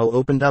 Ma Mao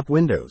opened up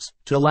windows,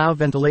 to allow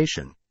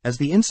ventilation, as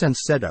the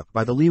incense set up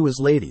by the Liwa's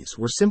ladies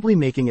were simply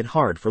making it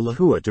hard for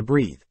Lihua to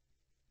breathe.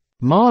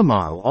 Ma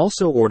Mao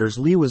also orders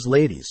Liwa's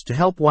ladies to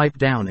help wipe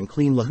down and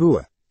clean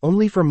Lihua,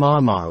 only for Ma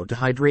Mao to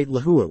hydrate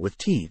Lihua with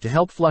tea to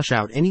help flush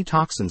out any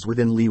toxins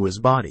within Liwa's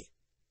body.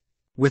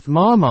 With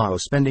Ma Mao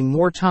spending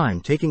more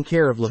time taking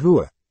care of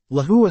Lihua,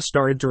 Lihua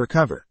started to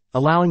recover,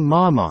 allowing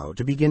Ma Mao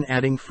to begin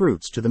adding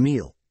fruits to the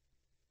meal.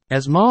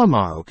 As Ma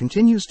Mao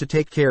continues to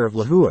take care of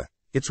Lihua,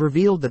 it's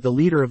revealed that the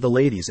leader of the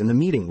ladies in the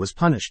meeting was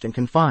punished and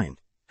confined,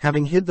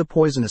 having hid the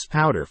poisonous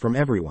powder from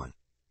everyone.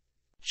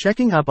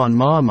 Checking up on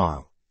Ma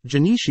Mao,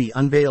 Janishi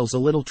unveils a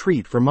little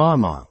treat for Ma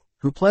Mao,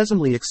 who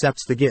pleasantly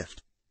accepts the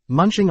gift,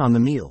 munching on the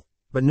meal,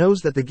 but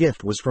knows that the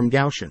gift was from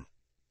Gaoshan.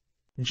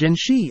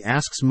 Jinshi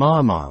asks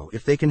Ma Mao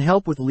if they can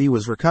help with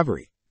Liwa's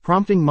recovery,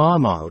 prompting Ma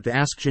Mao to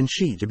ask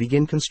Jinshi to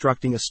begin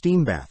constructing a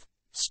steam bath,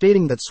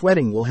 stating that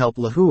sweating will help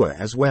Lihua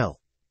as well.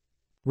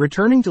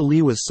 Returning to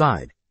Liwa's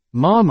side,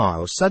 Ma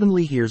Mao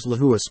suddenly hears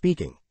Lihua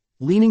speaking,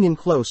 leaning in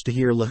close to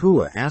hear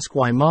Lihua ask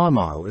why Ma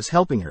Mao is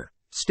helping her,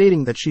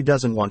 stating that she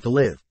doesn't want to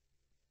live.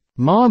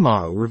 Ma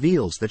Mao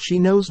reveals that she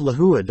knows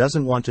Lahua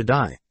doesn't want to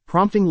die,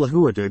 prompting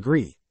Lahua to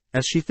agree,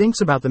 as she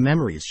thinks about the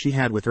memories she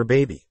had with her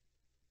baby.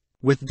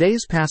 With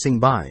days passing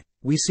by,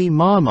 we see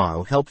Ma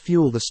Mao help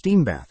fuel the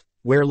steam bath,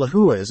 where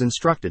Lahua is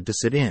instructed to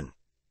sit in.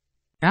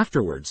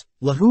 Afterwards,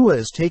 Lahua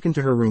is taken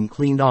to her room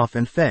cleaned off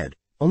and fed,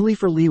 only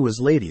for Liwa's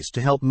ladies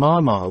to help Ma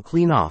Mao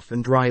clean off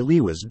and dry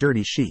Liwa's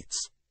dirty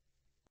sheets.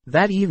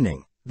 That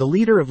evening, the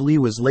leader of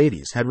Liwa's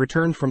ladies had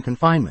returned from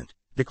confinement,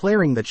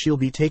 declaring that she'll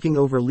be taking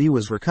over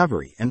Liwa's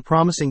recovery and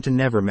promising to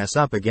never mess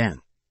up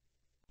again.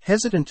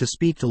 Hesitant to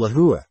speak to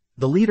Lahua,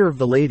 the leader of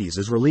the ladies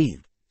is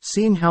relieved,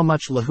 seeing how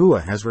much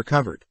Lahua has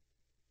recovered.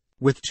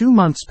 With 2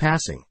 months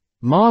passing,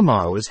 Ma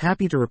Mao is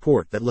happy to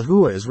report that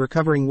Lahua is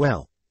recovering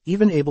well,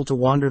 even able to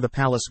wander the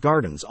palace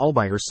gardens all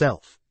by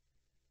herself.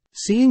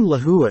 Seeing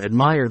Lahua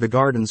admire the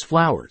garden's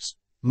flowers,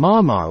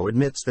 Ma Mao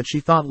admits that she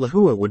thought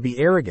Lahua would be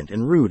arrogant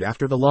and rude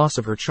after the loss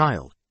of her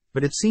child,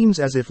 but it seems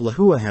as if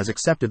Lahua has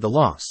accepted the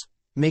loss,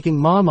 making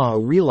Ma Mao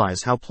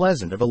realize how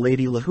pleasant of a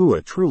lady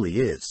Lahua truly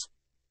is.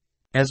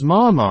 As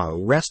Ma Mao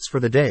rests for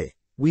the day,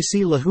 we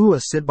see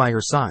Lahua sit by her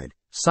side,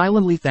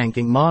 silently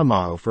thanking Ma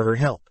Mao for her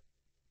help.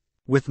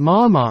 With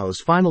Ma Mao's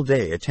final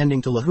day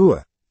attending to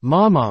Lahua,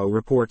 Ma Mao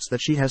reports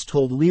that she has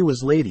told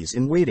Liwa's ladies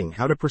in waiting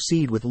how to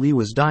proceed with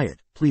Liwa's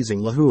diet,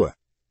 pleasing Lahua.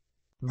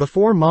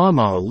 Before Ma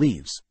Mao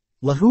leaves,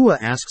 Lahua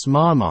asks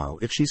Ma Mao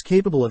if she's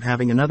capable of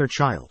having another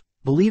child,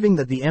 believing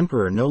that the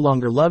emperor no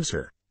longer loves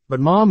her, but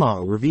Ma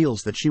Mao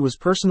reveals that she was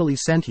personally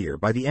sent here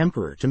by the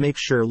emperor to make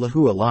sure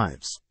Lahua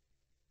lives.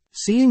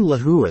 Seeing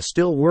Lahua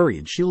still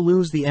worried she'll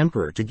lose the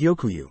emperor to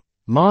Gyokuyu,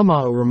 Ma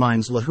Mao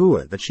reminds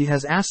Lahua that she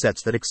has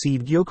assets that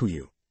exceed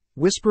Gyokuyu,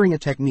 whispering a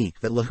technique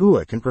that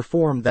Lahua can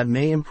perform that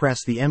may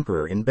impress the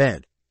emperor in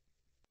bed.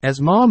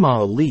 As Ma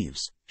Mao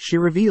leaves, she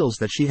reveals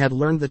that she had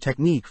learned the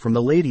technique from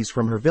the ladies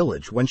from her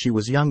village when she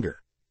was younger.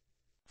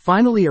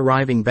 Finally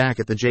arriving back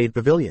at the Jade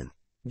Pavilion,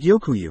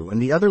 Gyokuyu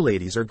and the other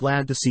ladies are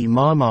glad to see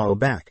Ma Mao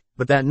back,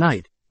 but that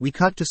night, we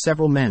cut to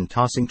several men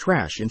tossing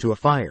trash into a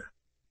fire.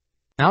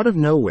 Out of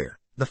nowhere,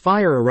 the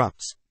fire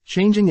erupts,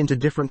 changing into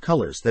different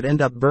colors that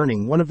end up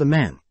burning one of the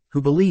men,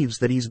 who believes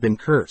that he's been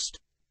cursed.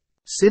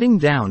 Sitting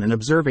down and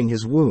observing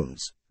his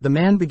wounds, the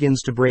man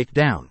begins to break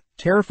down,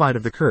 terrified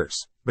of the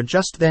curse, but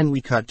just then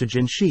we cut to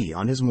Jinshi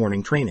on his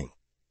morning training.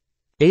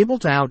 Able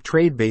to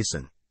out-trade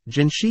Basin,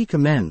 Jinshi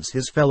commends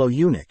his fellow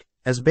eunuch,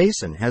 as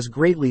Basin has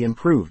greatly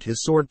improved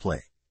his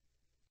swordplay.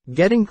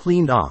 Getting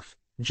cleaned off,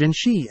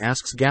 Jinshi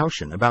asks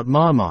Gaoshan about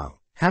Ma Mao,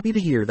 happy to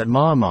hear that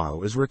Ma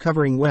Mao is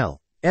recovering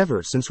well,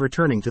 ever since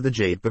returning to the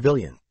Jade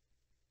Pavilion.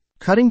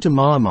 Cutting to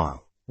Ma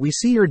Mao, we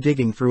see her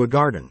digging through a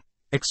garden,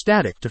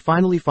 ecstatic to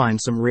finally find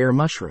some rare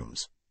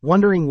mushrooms,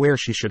 wondering where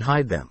she should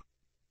hide them.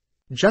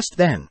 Just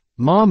then,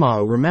 Ma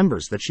Mao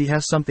remembers that she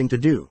has something to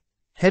do,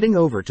 heading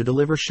over to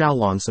deliver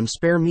Xiaolon some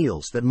spare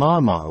meals that Ma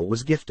Mao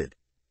was gifted.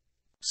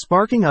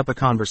 Sparking up a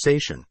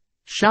conversation,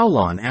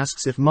 Xiaolon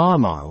asks if Ma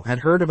Mao had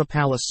heard of a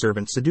palace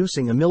servant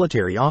seducing a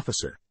military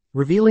officer,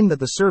 revealing that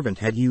the servant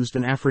had used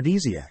an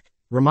aphrodisiac,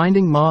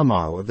 reminding Ma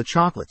Mao of the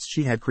chocolates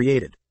she had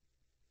created.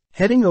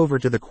 Heading over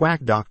to the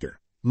quack doctor,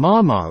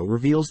 Ma Mao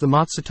reveals the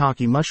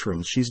matsutake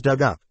mushrooms she's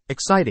dug up,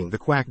 exciting the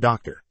quack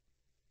doctor.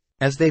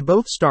 As they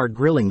both start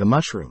grilling the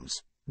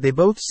mushrooms, they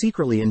both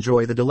secretly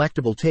enjoy the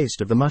delectable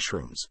taste of the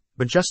mushrooms,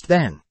 but just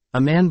then, a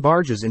man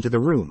barges into the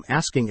room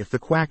asking if the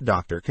quack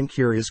doctor can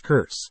cure his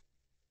curse.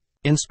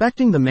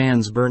 Inspecting the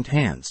man's burnt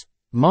hands,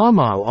 Ma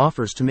Mao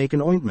offers to make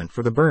an ointment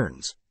for the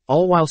burns,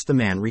 all whilst the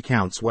man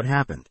recounts what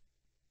happened.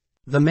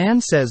 The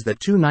man says that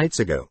 2 nights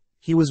ago,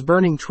 he was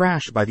burning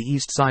trash by the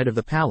east side of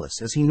the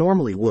palace as he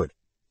normally would,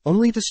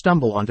 only to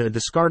stumble onto a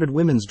discarded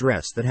women's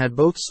dress that had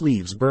both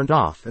sleeves burnt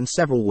off and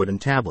several wooden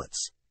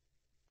tablets.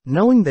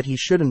 Knowing that he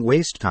shouldn't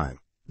waste time,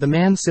 the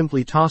man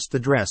simply tossed the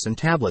dress and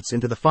tablets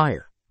into the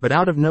fire, but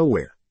out of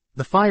nowhere,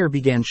 the fire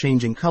began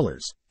changing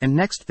colors, and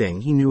next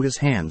thing he knew his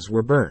hands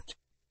were burnt.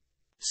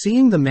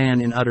 Seeing the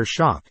man in utter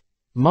shock,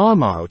 Ma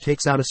Mao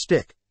takes out a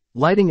stick,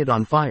 lighting it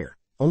on fire,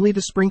 only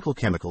to sprinkle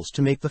chemicals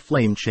to make the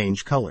flame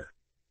change color.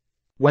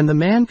 When the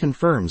man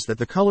confirms that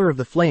the color of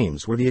the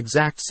flames were the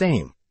exact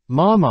same,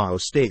 Ma Mao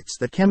states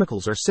that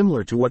chemicals are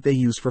similar to what they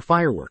use for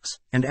fireworks,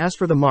 and as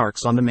for the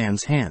marks on the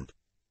man's hand,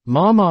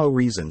 Ma Mao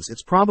reasons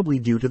it's probably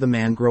due to the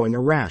man growing a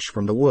rash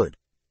from the wood.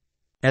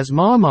 As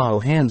Ma Mao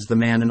hands the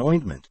man an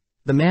ointment,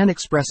 the man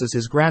expresses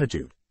his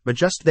gratitude, but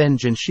just then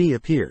Jinshi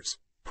appears,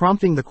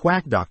 prompting the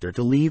quack doctor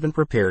to leave and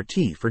prepare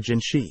tea for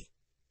Jinshi.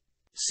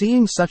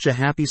 Seeing such a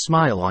happy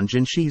smile on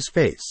Jinshi's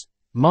face,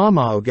 Ma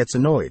Mao gets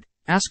annoyed,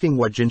 asking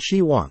what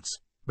Jinshi wants,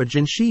 but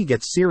Jinshi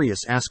gets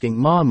serious asking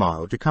Ma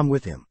Mao to come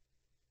with him.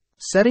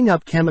 Setting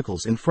up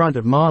chemicals in front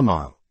of Ma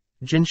Mao,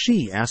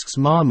 Jinshi asks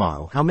Ma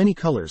Mao how many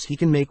colors he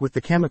can make with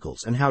the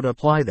chemicals and how to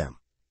apply them.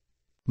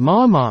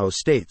 Ma Mao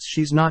states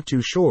she's not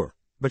too sure,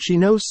 but she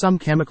knows some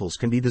chemicals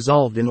can be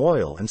dissolved in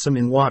oil and some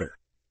in water.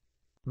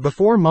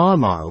 Before Ma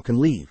Mao can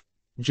leave,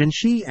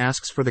 Jinshi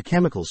asks for the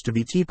chemicals to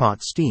be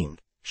teapot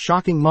steamed,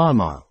 shocking Ma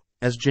Mao,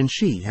 as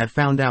Jinshi had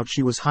found out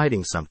she was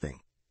hiding something.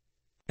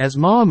 As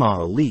Ma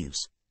Mao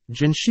leaves,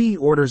 Jinshi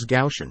orders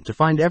Gaoshan to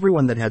find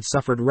everyone that had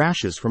suffered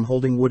rashes from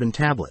holding wooden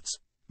tablets,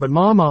 but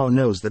Ma Mao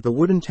knows that the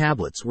wooden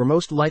tablets were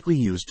most likely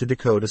used to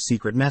decode a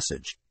secret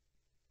message.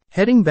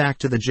 Heading back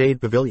to the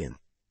Jade Pavilion,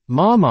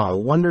 Ma Mao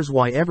wonders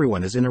why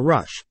everyone is in a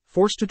rush,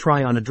 forced to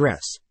try on a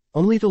dress,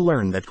 only to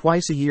learn that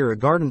twice a year a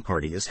garden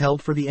party is held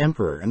for the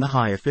emperor and the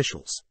high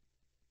officials.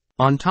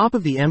 On top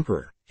of the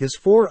emperor, his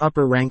 4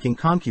 upper-ranking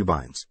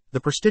concubines, the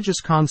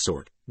prestigious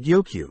consort,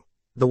 Gyokyu,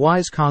 the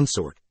wise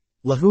consort,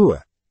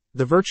 Lahua,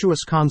 the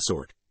virtuous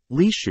consort,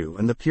 Lishu,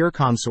 and the pure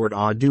consort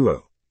A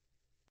Duo.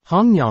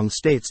 Hongyang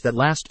states that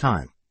last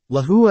time,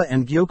 Lahua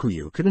and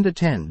Gyokyu couldn't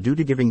attend due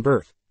to giving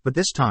birth, but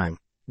this time,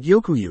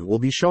 Gyokyu will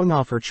be showing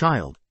off her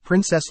child,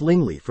 Princess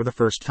Lingli, for the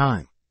first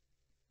time.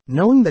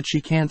 Knowing that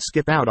she can't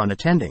skip out on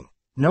attending,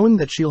 knowing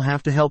that she'll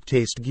have to help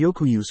taste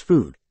Gyokuyu's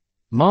food,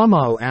 Ma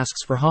Mao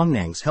asks for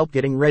Hongnang's help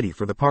getting ready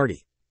for the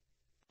party.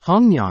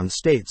 Hongyan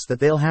states that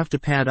they'll have to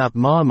pad up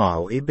Ma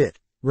Mao a bit,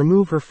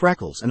 remove her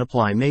freckles and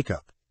apply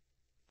makeup.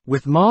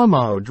 With Ma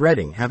Mao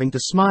dreading having to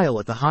smile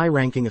at the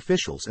high-ranking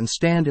officials and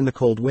stand in the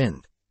cold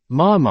wind,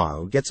 Ma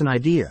Mao gets an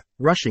idea,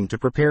 rushing to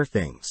prepare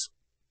things.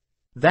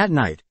 That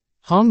night,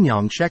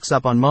 Hongyang checks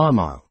up on Ma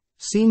Mao,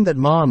 seeing that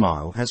Ma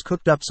Mao has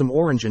cooked up some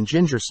orange and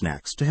ginger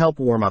snacks to help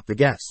warm up the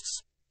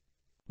guests.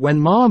 When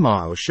Ma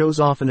Mao shows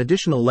off an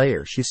additional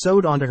layer she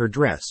sewed onto her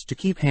dress to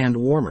keep hand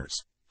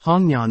warmers,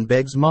 Hongyan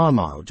begs Ma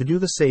Mao to do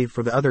the same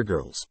for the other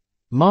girls.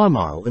 Ma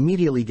Mao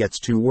immediately gets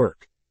to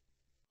work.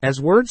 As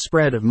word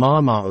spread of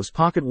Ma Mao's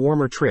pocket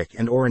warmer trick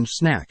and orange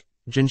snack,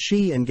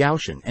 Jinshi and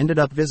Gaoshan ended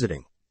up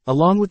visiting,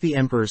 along with the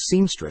emperor's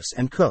seamstress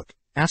and cook,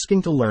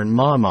 asking to learn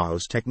Ma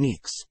Mao's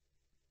techniques.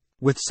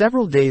 With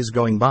several days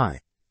going by,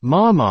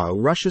 Ma Mao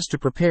rushes to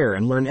prepare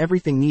and learn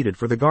everything needed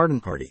for the garden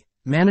party,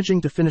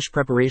 managing to finish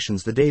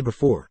preparations the day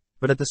before,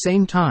 but at the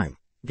same time,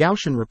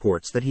 Gaoshan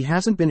reports that he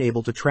hasn't been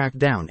able to track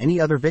down any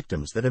other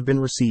victims that have been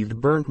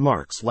received burnt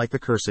marks like the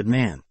cursed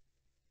man.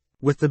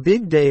 With the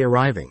big day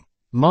arriving,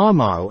 Ma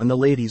Mao and the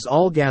ladies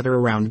all gather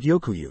around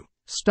Gyokyu,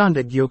 stunned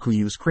at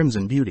Gyokuyu's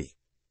crimson beauty.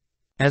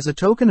 As a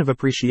token of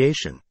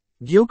appreciation,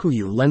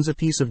 Gyokyu lends a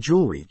piece of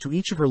jewelry to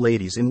each of her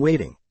ladies in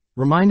waiting,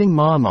 reminding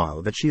Ma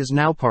Mao that she is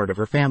now part of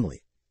her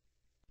family.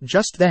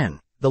 Just then,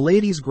 the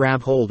ladies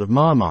grab hold of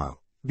Ma Mao,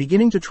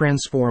 beginning to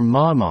transform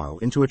Ma Mao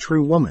into a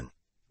true woman,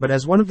 but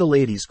as one of the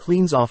ladies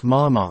cleans off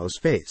Ma Mao's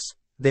face,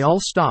 they all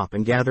stop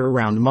and gather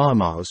around Ma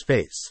Mao's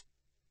face.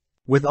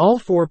 With all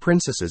 4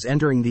 princesses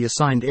entering the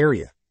assigned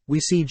area, we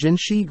see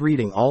Jinshi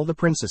greeting all the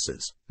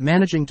princesses,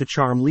 managing to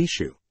charm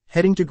Lishu,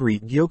 heading to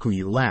greet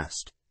Gyokyu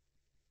last.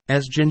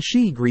 As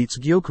Jinshi greets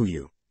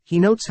Gyokyu, he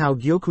notes how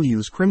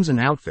Gyokuyu's crimson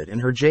outfit and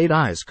her jade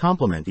eyes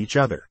complement each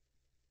other.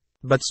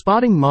 But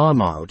spotting Ma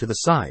Mao to the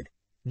side,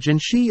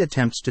 Jinshi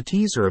attempts to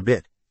tease her a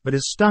bit, but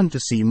is stunned to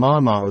see Ma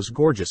Mao's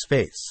gorgeous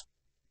face.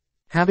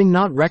 Having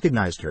not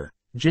recognized her,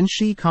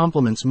 Jinshi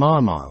compliments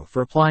Ma Mao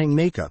for applying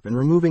makeup and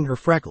removing her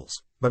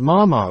freckles, but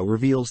Ma Mao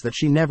reveals that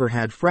she never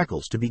had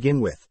freckles to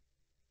begin with.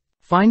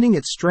 Finding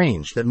it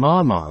strange that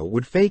Ma Mao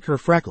would fake her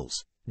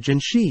freckles,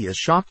 Jinshi is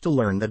shocked to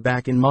learn that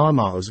back in Ma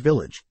Mao's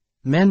village,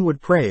 men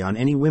would prey on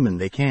any women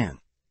they can.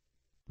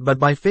 But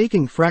by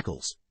faking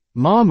freckles,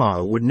 Ma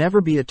Mao would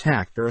never be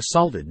attacked or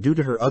assaulted due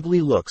to her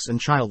ugly looks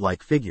and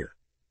childlike figure.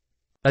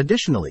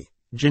 Additionally,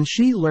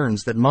 Jinshi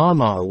learns that Ma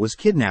Mao was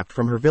kidnapped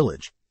from her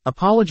village,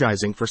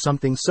 apologizing for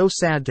something so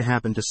sad to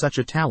happen to such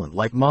a talent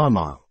like Ma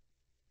Mao.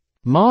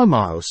 Ma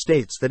Mao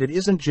states that it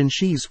isn't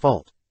Jinshi's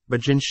fault,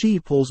 but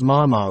Jinshi pulls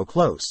Ma Mao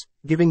close,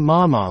 giving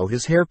Ma Mao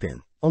his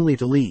hairpin, only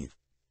to leave.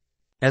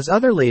 As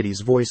other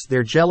ladies voice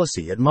their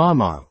jealousy at Ma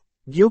Mao,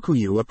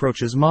 Gyokyu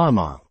approaches Ma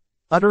Mao,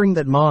 uttering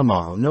that Ma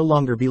Mao no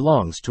longer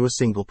belongs to a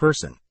single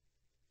person.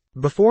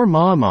 Before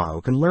Ma Mao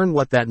can learn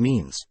what that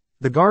means,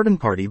 the garden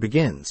party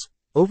begins,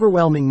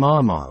 overwhelming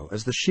Ma Mao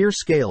as the sheer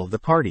scale of the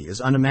party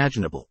is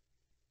unimaginable.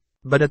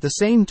 But at the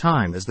same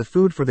time as the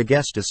food for the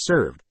guest is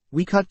served,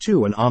 we cut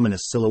to an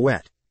ominous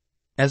silhouette.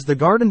 As the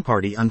garden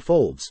party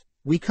unfolds,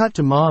 we cut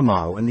to Ma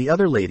Mao and the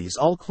other ladies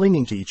all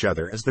clinging to each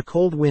other as the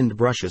cold wind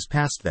brushes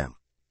past them.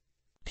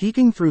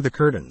 Peeking through the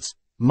curtains,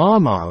 Ma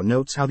Mao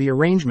notes how the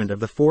arrangement of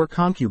the 4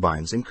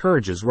 concubines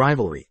encourages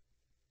rivalry.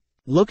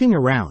 Looking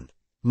around,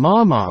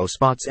 Ma Mao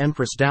spots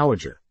Empress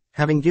Dowager,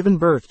 having given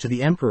birth to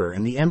the emperor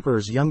and the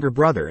emperor's younger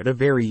brother at a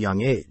very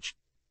young age.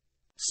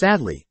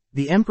 Sadly,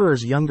 the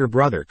emperor's younger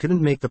brother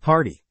couldn't make the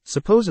party,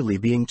 supposedly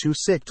being too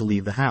sick to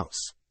leave the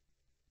house.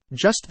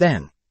 Just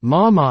then,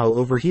 Ma Mao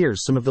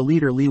overhears some of the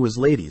leader Liwa's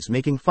ladies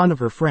making fun of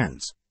her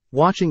friends,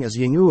 watching as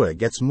Yingua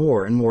gets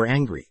more and more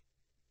angry.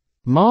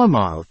 Ma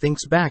Mao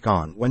thinks back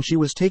on when she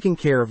was taking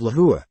care of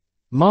Lahua.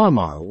 Ma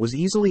Mao was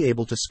easily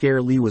able to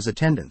scare Liwa's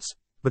attendants,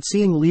 but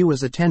seeing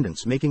Liwa's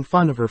attendants making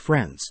fun of her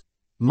friends,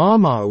 Ma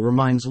Mao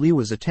reminds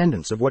Liwa's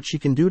attendants of what she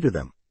can do to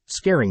them,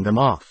 scaring them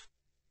off.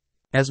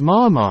 As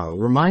Ma Mao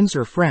reminds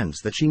her friends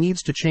that she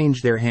needs to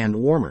change their hand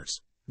warmers,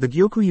 the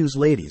Gyokuyu's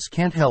ladies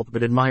can't help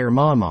but admire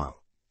Ma Mao,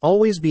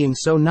 always being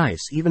so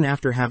nice even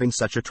after having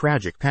such a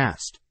tragic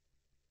past.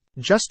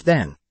 Just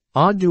then,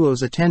 Odd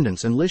Duo's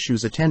attendants and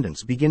Lishu's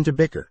attendants begin to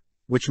bicker,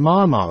 which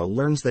Ma Mao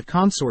learns that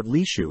consort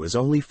Li Shu is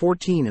only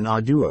 14 and Ah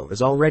Duo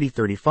is already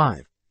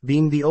 35,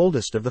 being the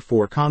oldest of the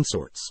 4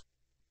 consorts.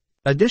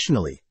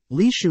 Additionally,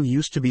 Li Shu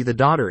used to be the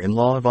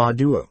daughter-in-law of Ah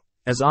Duo,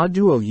 as Ah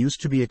Duo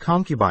used to be a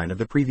concubine of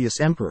the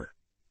previous emperor,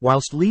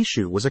 whilst Li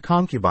Shu was a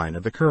concubine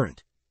of the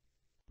current.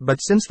 But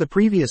since the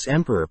previous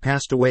emperor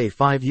passed away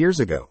 5 years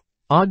ago,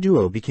 Ah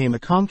Duo became a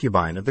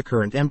concubine of the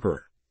current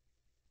emperor.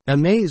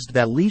 Amazed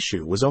that Li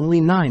Shu was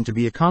only 9 to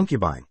be a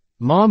concubine,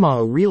 Ma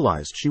Mao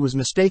realized she was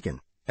mistaken,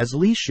 as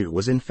Li Shu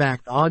was in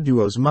fact Ah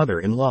Duo's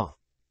mother-in-law.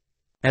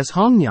 As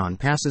Hongnian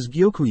passes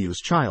Gyokuyu's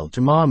child to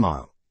Ma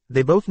Mao,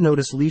 they both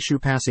notice Li Shu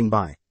passing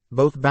by,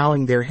 both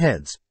bowing their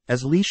heads,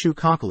 as Li Shu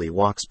cockily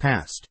walks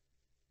past.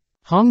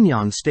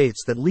 Hongnian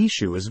states that Li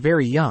Shu is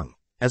very young,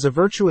 as a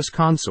virtuous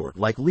consort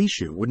like Li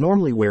Shu would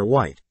normally wear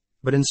white,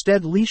 but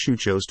instead Li Shu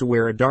chose to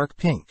wear a dark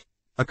pink,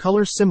 a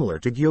color similar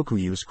to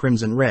Gyokuyu's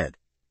crimson red.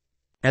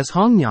 As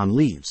Hongnian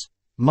leaves,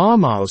 Ma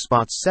Mao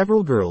spots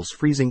several girls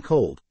freezing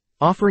cold,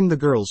 offering the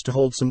girls to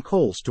hold some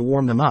coals to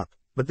warm them up,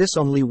 but this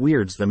only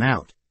weirds them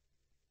out.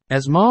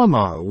 As Ma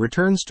Mao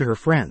returns to her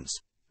friends,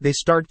 they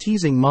start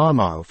teasing Ma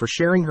Mao for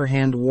sharing her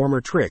hand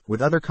warmer trick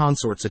with other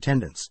consorts'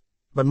 attendants,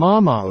 but Ma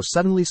Mao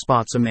suddenly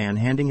spots a man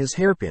handing his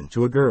hairpin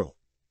to a girl.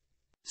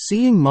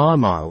 Seeing Ma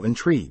Mao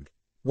intrigued,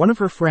 one of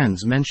her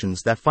friends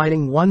mentions that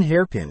fighting one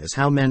hairpin is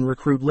how men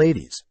recruit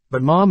ladies,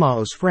 but Ma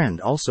Mao's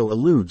friend also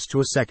alludes to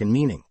a second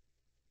meaning.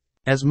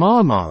 As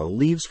Ma Mao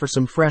leaves for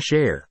some fresh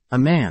air, a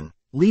man,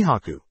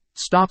 Lihaku,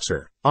 stops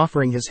her,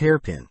 offering his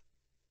hairpin.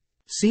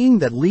 Seeing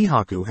that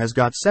Lihaku has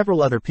got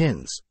several other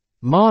pins,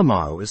 Ma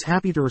Mao is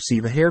happy to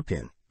receive a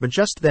hairpin, but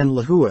just then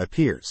Lahua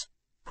appears,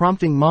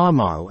 prompting Ma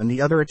Mao and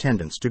the other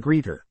attendants to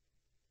greet her.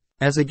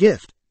 As a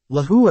gift,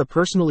 Lahua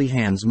personally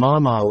hands Ma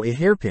Mao a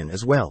hairpin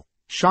as well,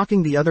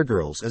 shocking the other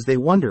girls as they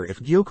wonder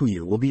if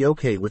Gyokuyu will be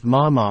okay with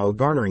Ma Mao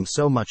garnering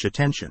so much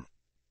attention.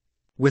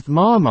 With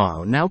Ma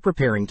Mao now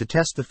preparing to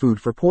test the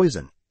food for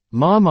poison,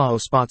 Ma Mao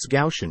spots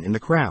Gaoshan in the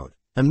crowd,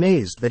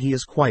 amazed that he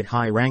is quite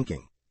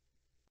high-ranking.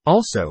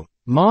 Also,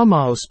 Ma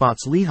Mao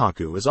spots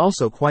Lihaku is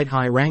also quite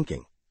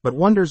high-ranking, but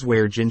wonders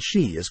where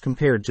Jinshi is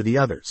compared to the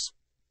others.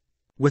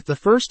 With the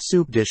first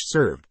soup dish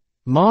served,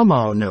 Ma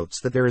Mao notes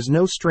that there is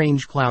no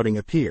strange clouding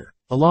appear,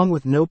 along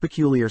with no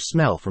peculiar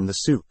smell from the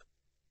soup.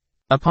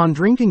 Upon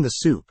drinking the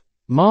soup,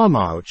 Ma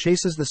Mao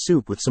chases the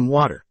soup with some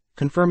water,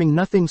 confirming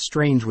nothing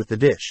strange with the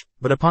dish,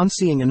 but upon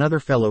seeing another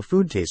fellow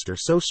food taster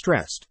so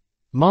stressed,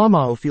 Ma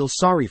Mao feels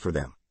sorry for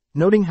them,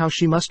 noting how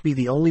she must be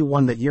the only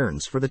one that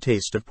yearns for the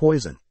taste of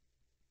poison.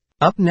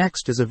 Up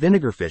next is a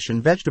vinegar fish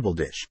and vegetable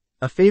dish,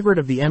 a favorite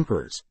of the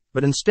emperor's,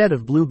 but instead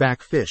of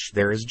blueback fish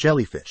there is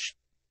jellyfish.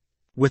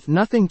 With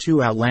nothing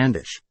too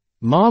outlandish,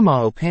 Ma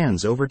Mao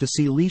pans over to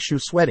see Li Shu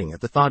sweating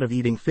at the thought of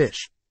eating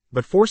fish,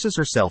 but forces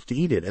herself to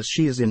eat it as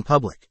she is in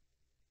public.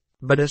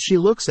 But as she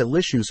looks at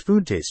Li Shu's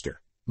food taster,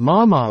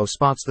 Ma Mao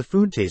spots the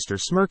food taster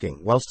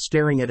smirking whilst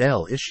staring at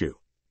L Ishu.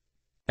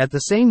 At the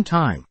same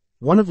time,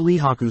 one of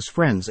Lihaku's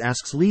friends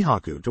asks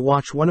Lihaku to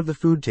watch one of the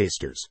food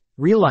tasters,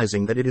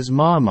 realizing that it is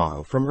Ma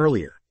Mao from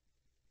earlier.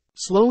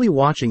 Slowly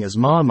watching as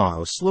Ma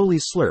Mao slowly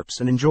slurps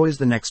and enjoys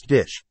the next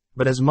dish,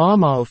 but as Ma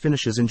Mao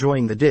finishes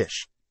enjoying the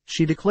dish,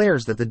 she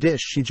declares that the dish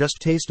she just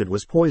tasted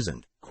was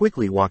poisoned,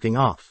 quickly walking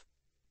off.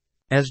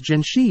 As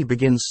Jinshi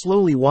begins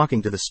slowly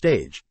walking to the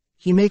stage,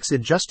 he makes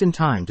it just in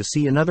time to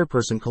see another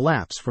person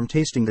collapse from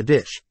tasting the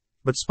dish,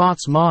 but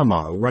spots Ma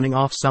Mao running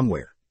off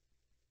somewhere.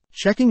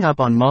 Checking up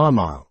on Ma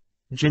Mao,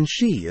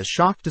 Jinshi is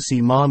shocked to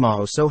see Ma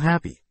Mao so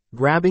happy,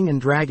 grabbing and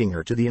dragging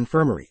her to the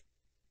infirmary.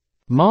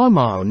 Ma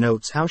Mao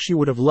notes how she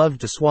would have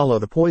loved to swallow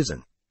the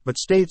poison, but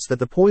states that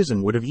the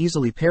poison would have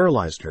easily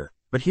paralyzed her,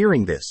 but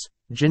hearing this,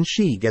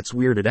 Jinshi gets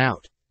weirded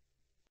out.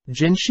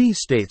 Jinshi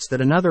states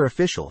that another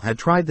official had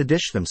tried the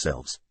dish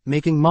themselves,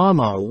 making Ma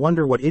Mao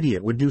wonder what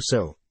idiot would do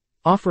so,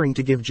 offering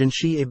to give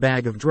Jinshi a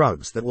bag of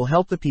drugs that will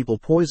help the people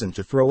poisoned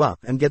to throw up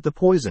and get the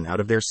poison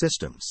out of their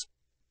systems.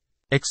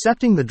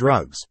 Accepting the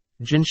drugs,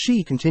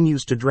 Jinshi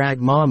continues to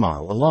drag Ma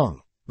Mao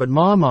along, but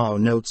Ma Mao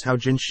notes how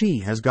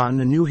Jinshi has gotten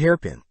a new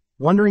hairpin,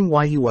 wondering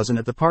why he wasn't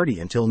at the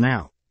party until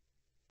now.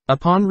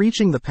 Upon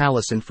reaching the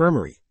palace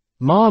infirmary,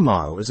 Ma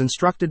Mao is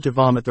instructed to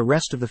vomit the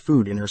rest of the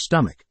food in her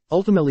stomach,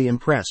 ultimately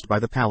impressed by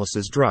the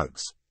palace's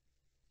drugs.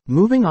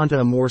 Moving on to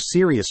a more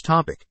serious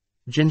topic,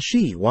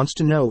 Jinshi wants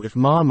to know if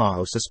Ma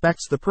Mao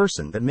suspects the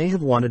person that may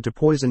have wanted to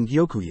poison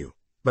Gyokuyu,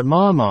 but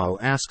Ma Mao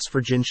asks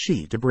for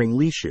Jinshi to bring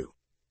Li Shu.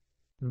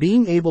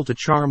 Being able to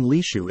charm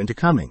Li Shu into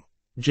coming,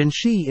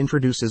 Jinshi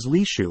introduces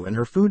Li Shu and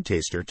her food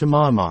taster to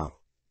Ma Mao.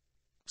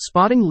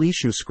 Spotting Li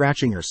Shu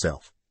scratching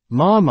herself,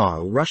 Ma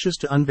Mao rushes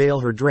to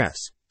unveil her dress,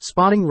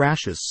 spotting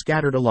rashes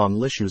scattered along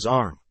Li Shu's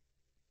arm.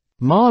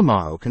 Ma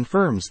Mao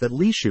confirms that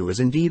Li Shu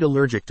is indeed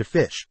allergic to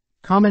fish,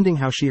 commenting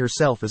how she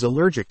herself is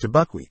allergic to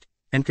buckwheat,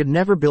 and could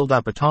never build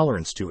up a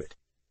tolerance to it.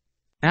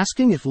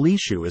 Asking if Li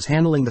Shu is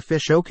handling the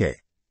fish okay,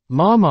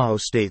 Ma Mao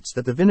states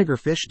that the vinegar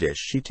fish dish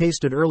she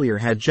tasted earlier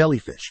had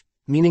jellyfish,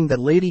 meaning that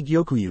Lady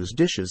Gyokuyu's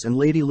dishes and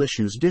Lady Li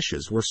Shu's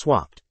dishes were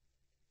swapped.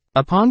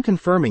 Upon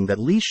confirming that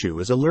Li Shu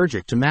is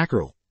allergic to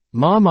mackerel,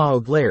 Ma Mao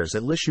glares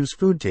at Li Shu's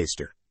food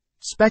taster,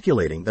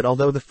 speculating that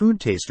although the food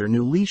taster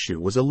knew Li Shu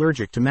was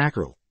allergic to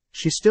mackerel,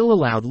 she still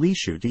allowed Li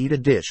Shu to eat a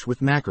dish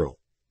with mackerel.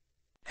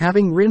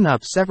 Having written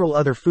up several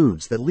other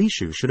foods that Li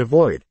Shu should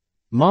avoid,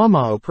 Ma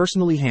Mao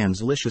personally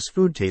hands Li Shu's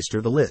food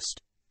taster the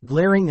list,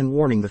 glaring and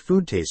warning the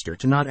food taster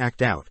to not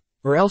act out,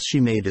 or else she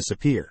may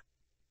disappear.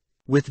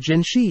 With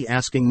Jinshi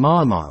asking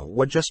Ma Mao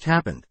what just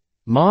happened,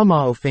 Ma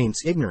Mao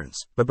feigns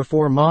ignorance, but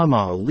before Ma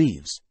Mao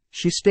leaves,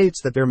 she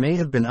states that there may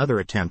have been other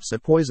attempts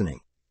at poisoning.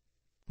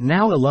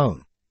 Now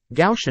alone,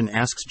 Gaoshan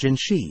asks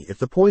Jinshi if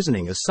the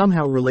poisoning is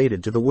somehow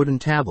related to the wooden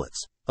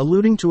tablets,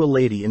 alluding to a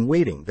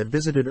lady-in-waiting that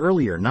visited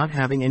earlier not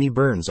having any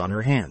burns on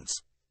her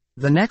hands.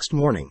 The next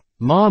morning,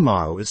 Ma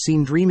Mao is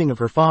seen dreaming of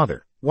her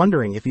father,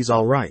 wondering if he's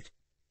alright.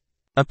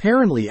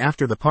 Apparently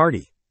after the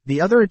party,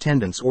 the other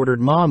attendants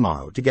ordered Ma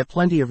Mao to get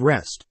plenty of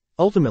rest,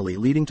 ultimately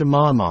leading to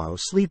Ma Mao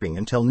sleeping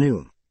until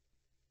noon.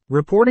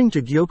 Reporting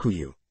to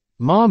Gyokuyu,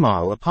 Ma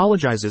Mao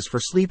apologizes for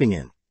sleeping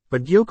in,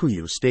 but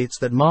Gyokuyu states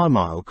that Ma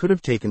Mao could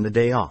have taken the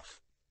day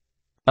off.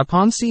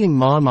 Upon seeing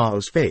Ma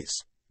Mao's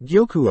face,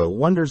 Gyokuyu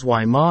wonders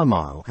why Ma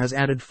Mao has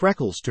added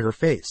freckles to her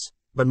face,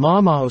 but Ma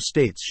Mao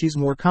states she's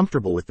more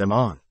comfortable with them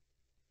on.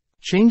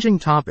 Changing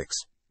topics,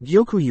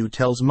 Gyokuyu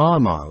tells Ma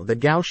Mao that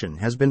Gaoshan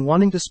has been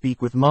wanting to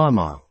speak with Ma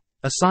Mao,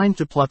 assigned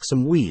to pluck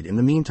some weed in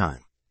the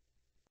meantime.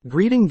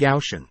 Greeting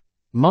Gaoshan,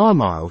 Ma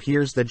Mao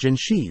hears that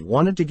Jinshi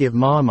wanted to give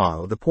Ma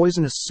Mao the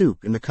poisonous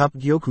soup in the cup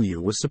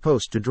Gyokuyu was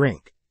supposed to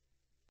drink.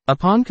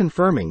 Upon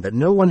confirming that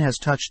no one has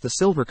touched the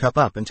silver cup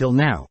up until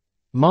now,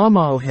 Ma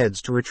Mao heads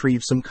to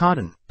retrieve some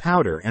cotton,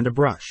 powder and a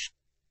brush.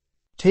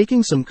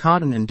 Taking some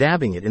cotton and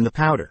dabbing it in the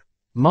powder,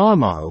 Ma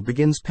Mao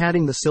begins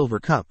patting the silver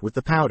cup with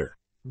the powder,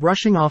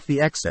 brushing off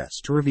the excess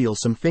to reveal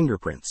some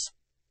fingerprints.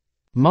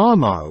 Ma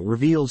Mao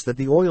reveals that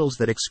the oils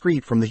that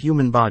excrete from the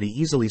human body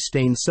easily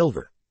stain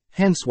silver,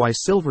 hence why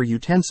silver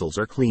utensils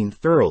are cleaned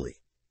thoroughly.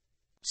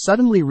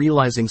 Suddenly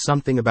realizing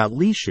something about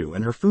Li Shu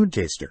and her food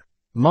taster,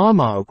 Ma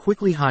Mao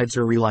quickly hides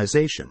her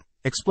realization,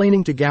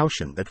 explaining to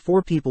Gaoshan that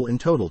 4 people in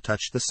total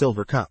touched the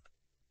silver cup.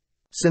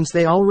 Since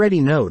they already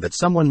know that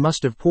someone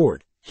must have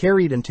poured,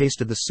 carried and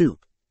tasted the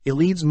soup, it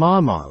leads Ma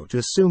Mao to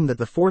assume that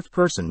the 4th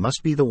person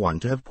must be the one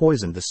to have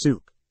poisoned the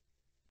soup.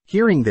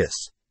 Hearing this,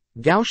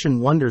 Gaoshan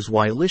wonders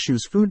why Li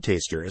Shu's food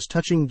taster is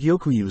touching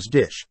Gyokuyu's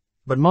dish,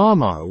 but Ma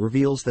Mao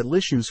reveals that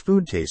Li Shu's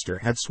food taster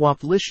had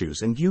swapped Li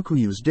Shu's and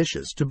Gyokuyu's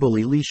dishes to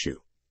bully Li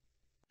Shu.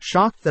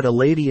 Shocked that a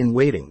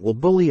lady-in-waiting will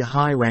bully a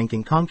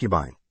high-ranking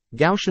concubine,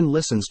 Gaoshan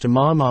listens to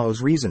Ma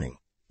Mao's reasoning,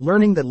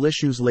 learning that Li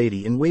Shu's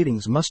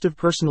lady-in-waitings must have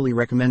personally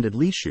recommended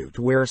Li Shu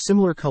to wear a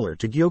similar color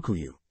to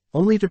Gyokuyu,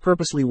 only to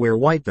purposely wear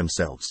white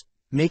themselves,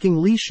 making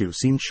Li Shu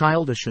seem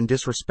childish and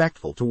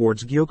disrespectful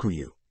towards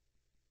Gyokuyu.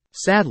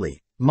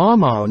 Sadly, Ma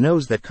Mao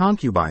knows that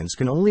concubines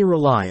can only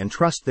rely and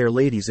trust their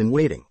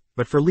ladies-in-waiting,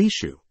 but for Li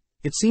Shu,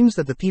 it seems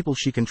that the people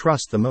she can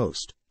trust the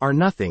most are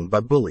nothing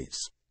but bullies.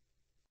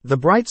 The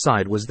bright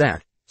side was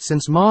that,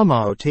 since Ma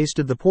Mao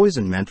tasted the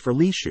poison meant for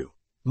Li Shu,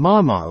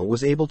 Ma Mao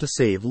was able to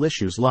save Li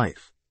Shu's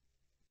life.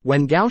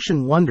 When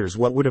Gaoshan wonders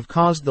what would have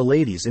caused the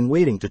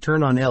ladies-in-waiting to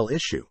turn on Li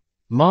Shu,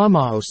 Ma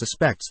Mao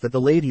suspects that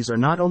the ladies are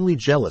not only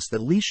jealous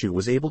that Li Shu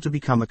was able to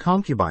become a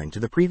concubine to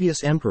the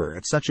previous emperor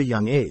at such a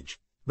young age,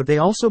 but they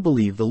also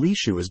believe the Li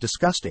Shu is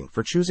disgusting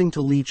for choosing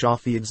to leech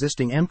off the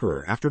existing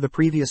emperor after the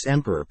previous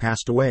emperor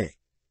passed away.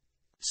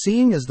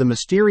 Seeing as the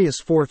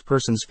mysterious 4th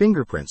person's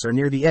fingerprints are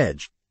near the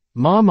edge,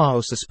 Ma Mao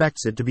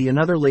suspects it to be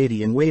another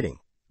lady-in-waiting,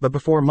 but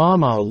before Ma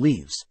Mao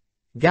leaves,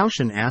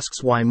 Gaoshan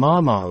asks why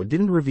Ma Mao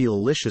didn't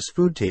reveal Li Shu's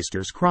food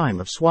taster's crime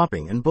of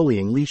swapping and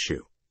bullying Li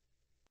Shu.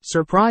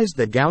 Surprised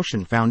that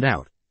Gaoshan found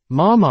out,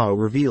 Ma Mao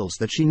reveals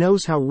that she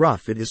knows how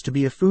rough it is to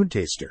be a food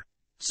taster,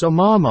 so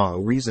Ma Mao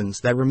reasons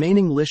that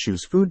remaining Li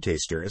Shu's food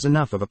taster is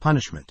enough of a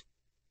punishment.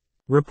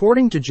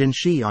 Reporting to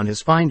Jinshi on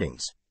his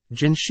findings,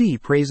 Jinshi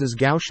praises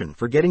Gaoshan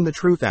for getting the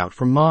truth out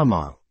from Ma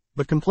Mao,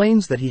 but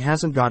complains that he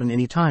hasn't gotten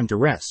any time to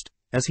rest,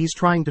 as he's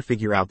trying to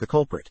figure out the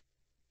culprit.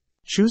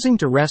 Choosing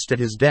to rest at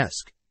his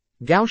desk,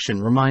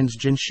 Gaoshan reminds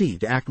Jinshi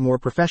to act more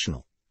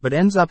professional, but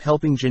ends up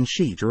helping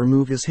Jinshi to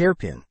remove his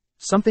hairpin,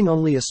 something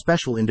only a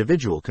special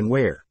individual can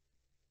wear.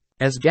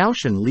 As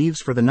Gaoshan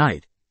leaves for the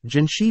night,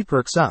 Jinshi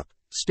perks up,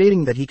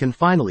 stating that he can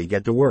finally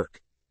get to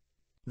work.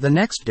 The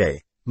next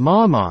day,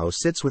 Ma Mao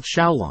sits with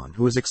Xiaolon,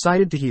 who is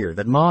excited to hear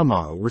that Ma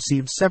Mao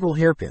received several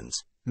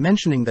hairpins,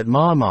 mentioning that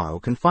Ma Mao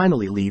can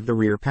finally leave the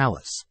rear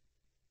palace.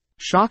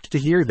 Shocked to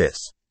hear this,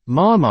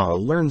 Ma Mao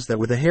learns that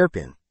with a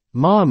hairpin,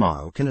 Ma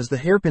Mao can as the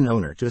hairpin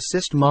owner to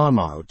assist Ma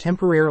Mao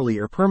temporarily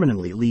or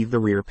permanently leave the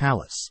rear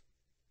palace.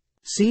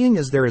 Seeing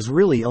as there is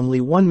really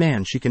only one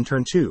man she can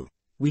turn to,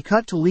 we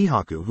cut to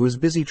Lihaku, who is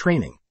busy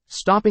training,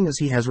 stopping as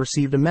he has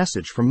received a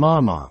message from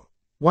Ma Mao,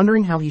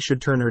 wondering how he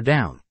should turn her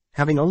down,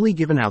 having only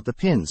given out the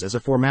pins as a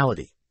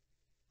formality.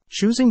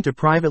 Choosing to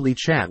privately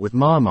chat with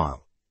Ma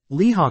Mao,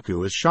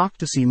 Lihaku is shocked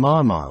to see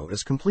Ma Mao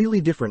as completely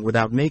different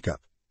without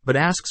makeup, but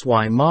asks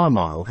why Ma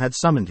Mao had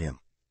summoned him.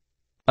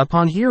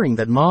 Upon hearing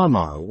that Ma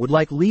Mao would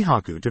like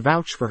Lihaku to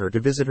vouch for her to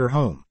visit her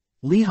home,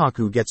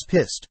 Lihaku gets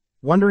pissed,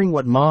 wondering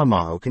what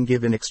Maamao can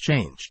give in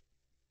exchange.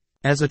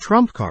 As a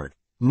trump card,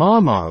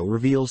 Maamao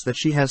reveals that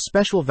she has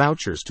special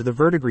vouchers to the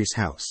Verdigris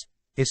house,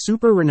 a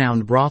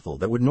super-renowned brothel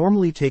that would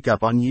normally take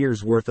up on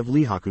years' worth of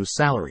Lihaku's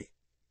salary.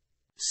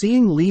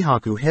 Seeing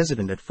Lihaku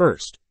hesitant at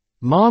first,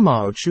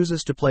 Maamao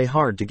chooses to play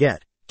hard to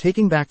get,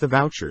 taking back the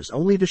vouchers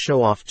only to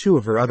show off 2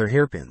 of her other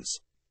hairpins.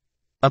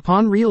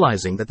 Upon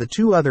realizing that the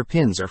 2 other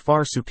pins are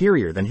far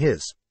superior than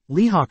his,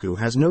 Lihaku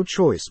has no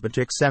choice but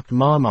to accept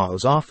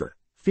Maamao's offer,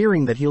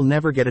 fearing that he'll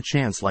never get a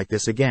chance like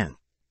this again.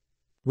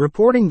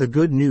 Reporting the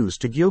good news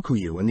to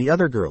Gyokuyu and the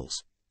other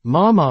girls,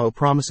 Maamao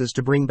promises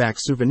to bring back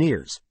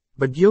souvenirs,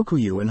 but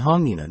Gyokuyu and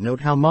Hongina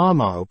note how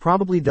Maamao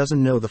probably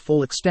doesn't know the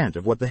full extent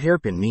of what the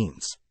hairpin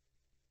means.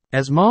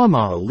 As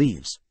Maamao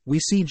leaves, we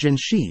see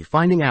Jinshi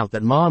finding out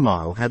that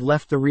Maamao had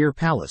left the rear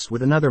palace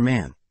with another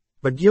man,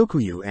 but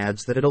Gyokuyu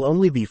adds that it'll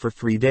only be for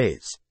 3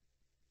 days.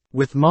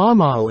 With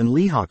Maamao and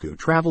Lihaku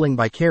traveling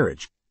by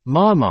carriage,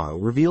 Maamao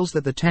reveals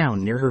that the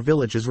town near her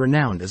village is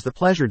renowned as the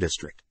Pleasure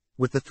District,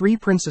 with the 3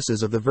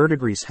 princesses of the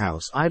Verdigris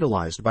house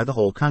idolized by the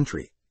whole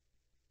country.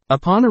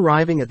 Upon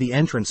arriving at the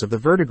entrance of the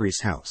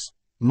Verdigris house,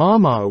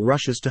 Maamao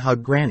rushes to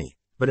hug Granny,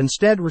 but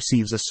instead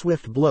receives a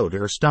swift blow to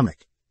her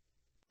stomach.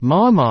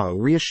 Maamao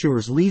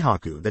reassures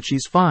Lihaku that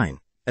she's fine,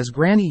 as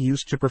Granny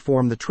used to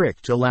perform the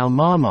trick to allow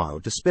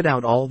Maamao to spit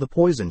out all the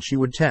poison she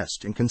would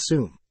test and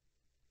consume.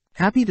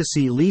 Happy to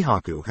see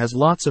Lihaku has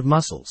lots of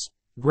muscles,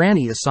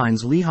 Granny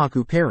assigns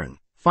Lihaku Perrin,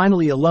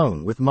 finally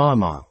alone with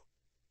Maamao.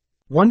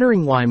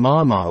 Wondering why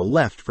Maamao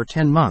left for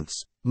 10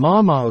 months,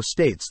 Maamao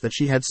states that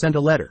she had sent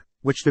a letter,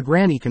 which the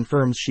Granny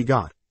confirms she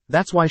got.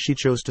 That's why she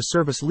chose to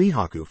service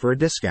Lihaku for a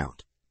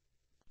discount.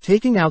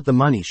 Taking out the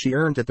money she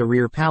earned at the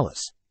rear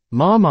palace,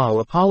 Maamao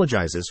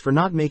apologizes for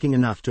not making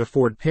enough to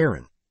afford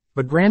Perrin,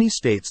 but Granny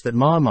states that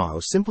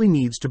Maamao simply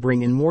needs to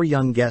bring in more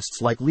young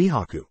guests like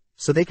Lihaku,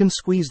 so they can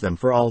squeeze them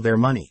for all their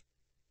money.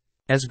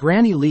 As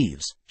Granny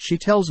leaves, she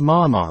tells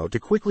Maamao to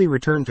quickly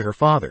return to her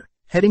father,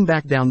 heading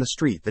back down the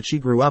street that she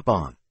grew up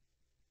on.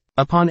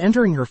 Upon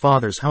entering her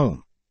father's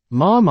home,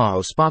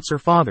 Maamao spots her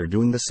father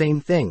doing the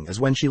same thing as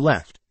when she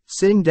left,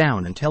 sitting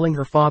down and telling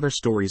her father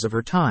stories of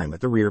her time at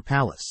the rear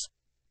palace.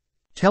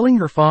 Telling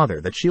her father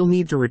that she'll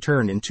need to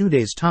return in 2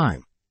 days'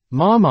 time,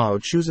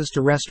 Maamao chooses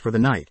to rest for the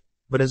night,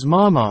 but as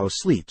Maamao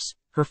sleeps,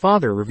 her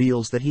father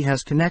reveals that he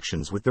has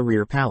connections with the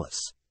rear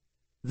palace.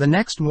 The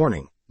next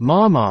morning,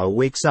 Maamao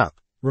wakes up,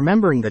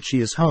 remembering that she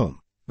is home,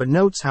 but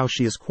notes how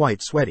she is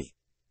quite sweaty.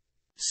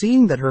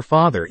 Seeing that her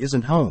father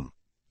isn't home,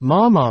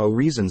 Maamao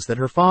reasons that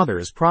her father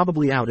is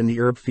probably out in the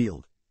herb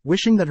field,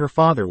 wishing that her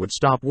father would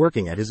stop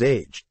working at his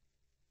age.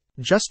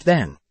 Just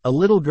then, a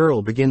little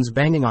girl begins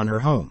banging on her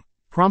home,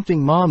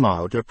 prompting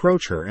Maamao to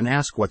approach her and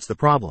ask what's the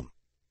problem.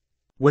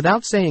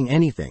 Without saying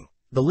anything,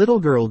 the little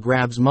girl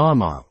grabs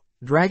Maamao,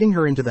 dragging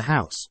her into the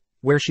house,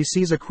 where she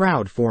sees a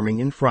crowd forming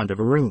in front of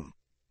a room.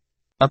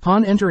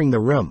 Upon entering the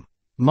room,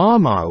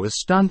 Maamao is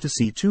stunned to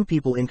see 2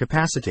 people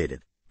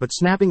incapacitated, but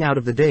snapping out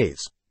of the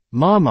daze,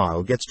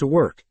 Maamao gets to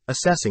work,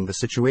 assessing the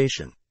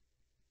situation.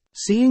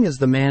 Seeing as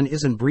the man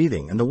isn't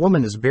breathing and the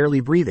woman is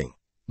barely breathing,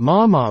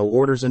 Maamao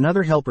orders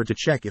another helper to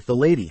check if the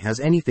lady has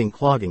anything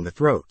clogging the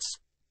throats.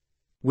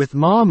 With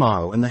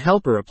Maamao and the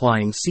helper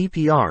applying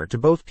CPR to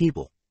both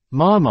people,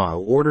 Maamao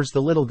orders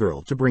the little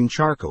girl to bring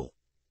charcoal.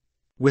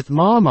 With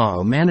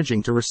Maamao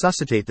managing to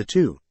resuscitate the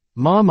 2,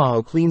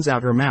 Maamao cleans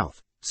out her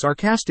mouth,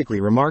 sarcastically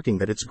remarking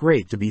that it's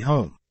great to be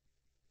home.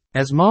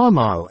 As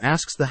Maamao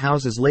asks the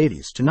house's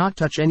ladies to not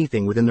touch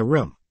anything within the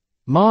room,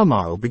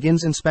 Maamao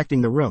begins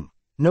inspecting the room,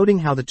 noting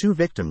how the 2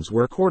 victims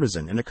were a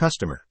courtesan and a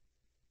customer.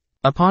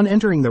 Upon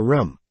entering the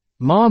room,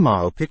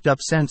 Maamao picked up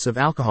scents of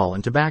alcohol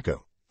and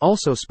tobacco,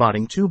 also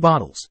spotting 2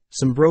 bottles,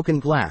 some broken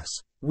glass,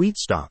 wheat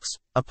stalks,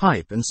 a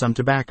pipe and some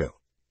tobacco.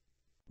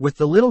 With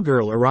the little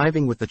girl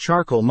arriving with the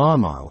charcoal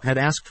Maamao had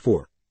asked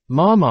for,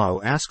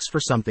 Maamao asks for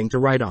something to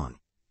write on,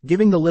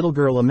 giving the little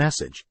girl a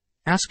message,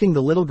 asking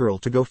the little girl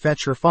to go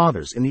fetch her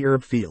father's in the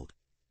herb field.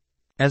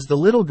 As the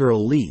little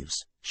girl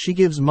leaves, she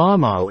gives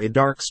Maamao a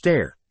dark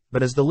stare,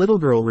 but as the little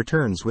girl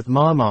returns with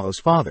Maamao's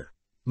father,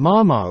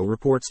 Maamao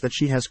reports that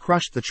she has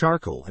crushed the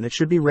charcoal and it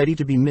should be ready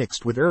to be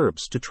mixed with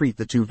herbs to treat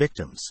the 2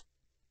 victims.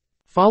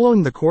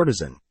 Following the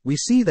courtesan, we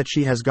see that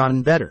she has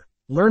gotten better,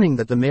 learning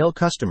that the male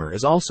customer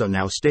is also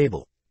now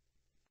stable.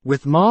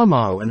 With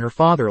Maamao and her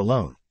father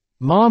alone,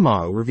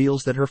 Maamao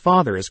reveals that her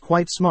father is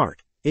quite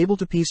smart, able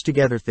to piece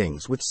together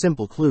things with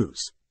simple clues.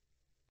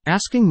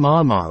 Asking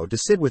Maamao to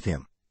sit with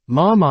him,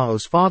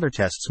 Maamao's father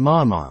tests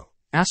Maamao,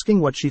 asking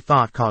what she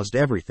thought caused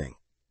everything.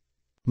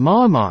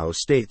 Maamao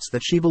states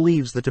that she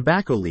believes the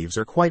tobacco leaves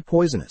are quite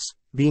poisonous,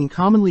 being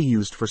commonly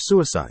used for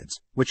suicides,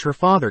 which her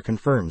father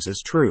confirms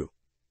is true.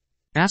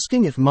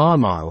 Asking if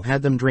Maamao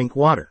had them drink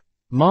water,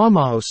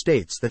 Maamao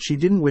states that she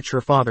didn't, which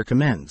her father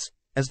commends,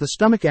 as the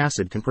stomach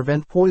acid can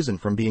prevent poison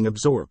from being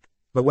absorbed,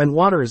 but when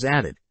water is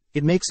added,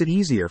 it makes it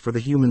easier for the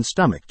human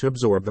stomach to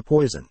absorb the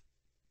poison.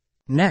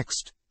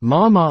 Next,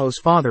 Maamao's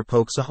father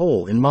pokes a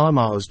hole in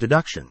Maamao's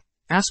deduction,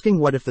 asking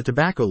what if the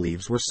tobacco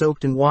leaves were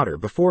soaked in water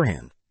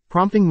beforehand,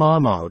 prompting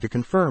Maamao to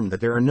confirm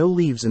that there are no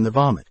leaves in the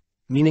vomit,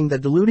 meaning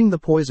that diluting the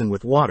poison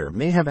with water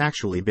may have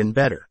actually been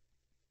better.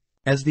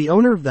 As the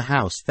owner of the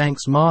house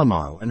thanks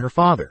Maamao and her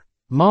father,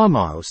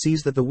 Maamao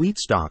sees that the wheat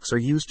stalks are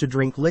used to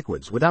drink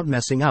liquids without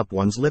messing up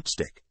one's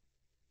lipstick.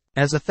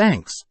 As a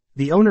thanks,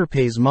 the owner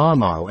pays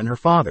Maamao and her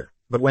father,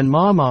 but when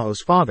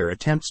Maamao's father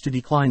attempts to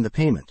decline the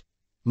payment,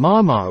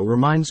 Maamao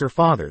reminds her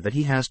father that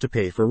he has to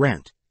pay for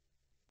rent.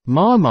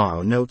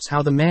 Maamao notes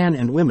how the man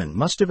and women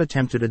must have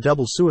attempted a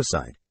double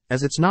suicide,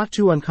 as it's not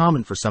too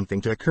uncommon for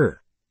something to occur,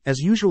 as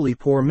usually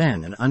poor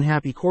men and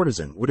unhappy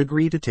courtesan would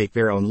agree to take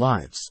their own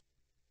lives.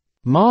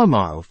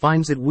 Maamao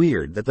finds it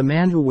weird that the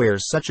man who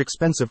wears such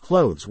expensive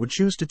clothes would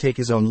choose to take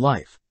his own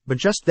life, but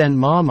just then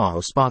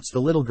Maamao spots the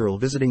little girl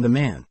visiting the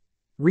man,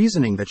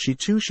 reasoning that she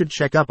too should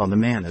check up on the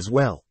man as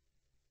well.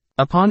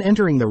 Upon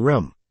entering the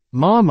room,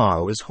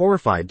 Maamao is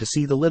horrified to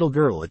see the little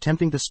girl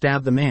attempting to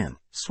stab the man,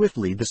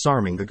 swiftly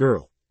disarming the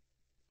girl.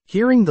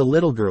 Hearing the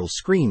little girl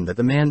scream that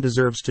the man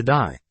deserves to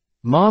die,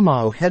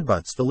 Maamao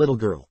headbutts the little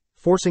girl,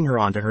 forcing her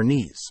onto her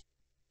knees.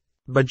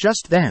 But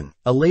just then,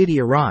 a lady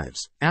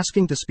arrives,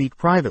 asking to speak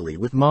privately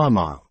with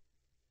Maamao.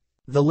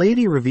 The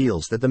lady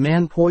reveals that the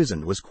man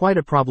poisoned was quite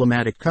a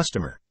problematic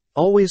customer,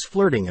 always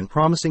flirting and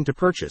promising to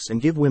purchase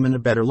and give women a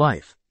better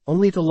life,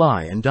 only to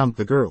lie and dump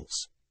the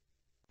girls.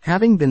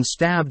 Having been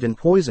stabbed and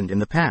poisoned in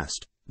the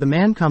past, the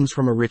man comes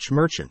from a rich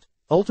merchant,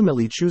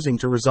 ultimately choosing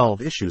to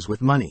resolve issues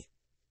with money.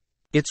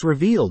 It's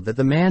revealed that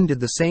the man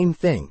did the same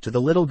thing to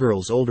the little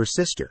girl's older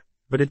sister,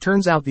 but it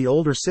turns out the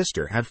older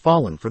sister had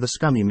fallen for the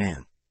scummy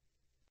man.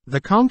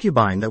 The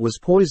concubine that was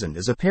poisoned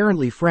is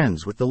apparently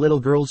friends with the little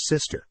girl's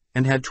sister,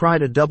 and had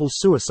tried a double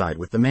suicide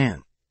with the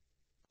man.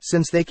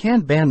 Since they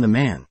can't ban the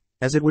man,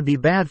 as it would be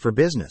bad for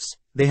business,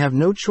 they have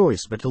no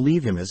choice but to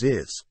leave him as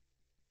is.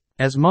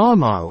 As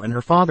Maamao and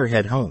her father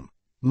head home,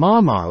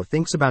 Maamao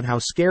thinks about how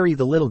scary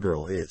the little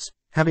girl is,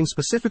 having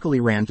specifically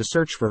ran to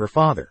search for her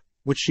father,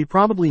 which she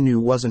probably knew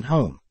wasn't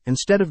home,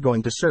 instead of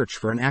going to search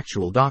for an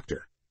actual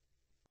doctor.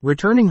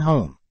 Returning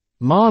home,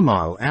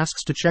 Maamao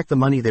asks to check the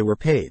money they were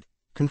paid,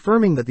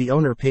 confirming that the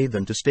owner paid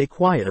them to stay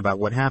quiet about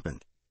what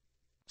happened.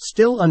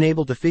 Still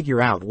unable to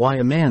figure out why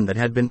a man that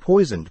had been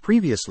poisoned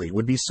previously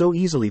would be so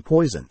easily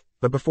poisoned,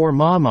 but before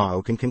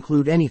Maamao can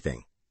conclude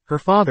anything, her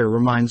father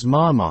reminds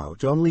Maamao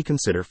to only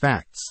consider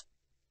facts.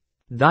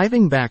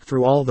 Diving back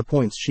through all the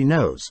points she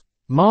knows,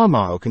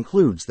 Maamao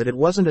concludes that it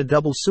wasn't a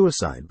double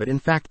suicide but in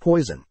fact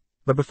poison,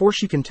 but before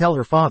she can tell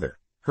her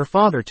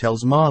father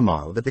tells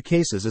Maamao that the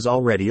case is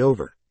already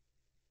over.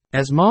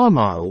 As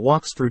Maamao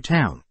walks through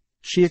town,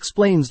 she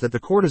explains that the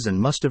courtesan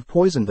must have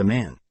poisoned the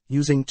man,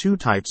 using 2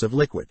 types of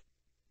liquid.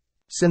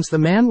 Since the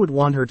man would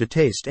want her to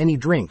taste any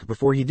drink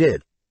before he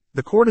did,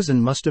 the courtesan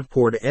must have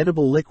poured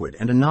edible liquid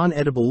and a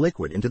non-edible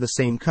liquid into the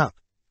same cup,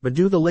 but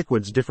due to the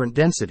liquids' different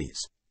densities,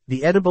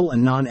 the edible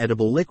and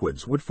non-edible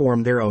liquids would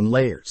form their own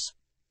layers.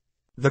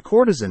 The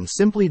courtesan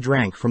simply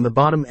drank from the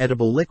bottom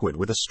edible liquid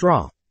with a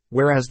straw,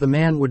 whereas the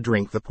man would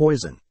drink the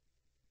poison.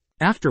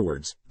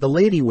 Afterwards, the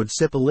lady would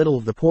sip a little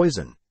of the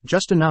poison,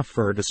 just enough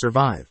for her to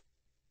survive.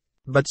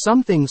 But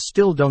some things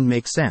still don't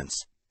make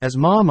sense, as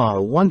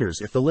Maamao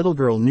wonders if the little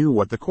girl knew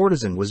what the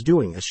courtesan was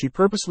doing as she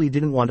purposely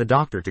didn't want a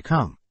doctor to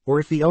come, or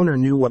if the owner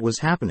knew what was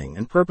happening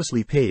and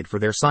purposely paid for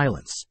their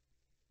silence.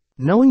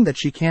 Knowing that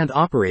she can't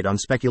operate on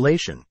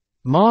speculation,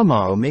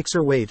 Maamao makes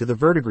her way to the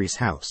verdigrease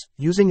house,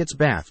 using its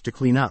bath to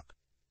clean up.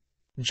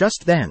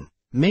 Just then,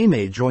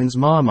 Mei joins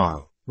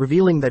Maamao,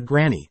 revealing that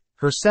Granny,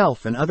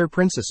 herself and other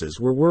princesses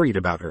were worried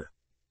about her.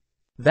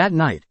 That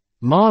night,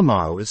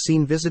 Maamao is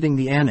seen visiting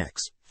the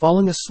annex,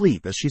 falling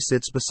asleep as she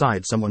sits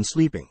beside someone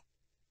sleeping.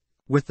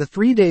 With the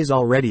 3 days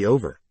already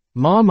over,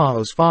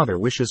 Maamao's father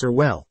wishes her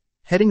well,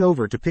 heading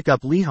over to pick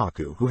up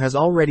Lihaku who has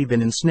already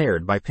been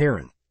ensnared by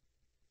Perrin.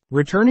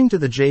 Returning to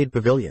the Jade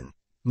Pavilion,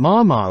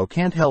 Maamao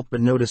can't help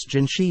but notice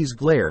Jinshi's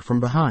glare from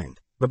behind,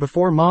 but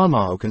before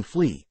Maamao can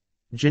flee,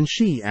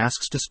 Jinshi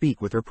asks to speak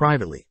with her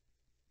privately.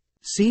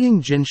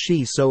 Seeing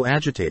Jinshi so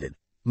agitated,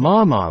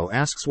 Maamao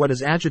asks what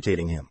is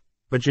agitating him,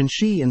 but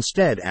Jinshi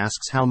instead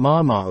asks how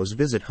Maamao's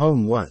visit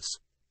home was.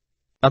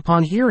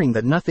 Upon hearing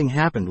that nothing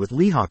happened with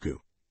Lihaku,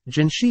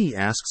 Jinshi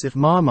asks if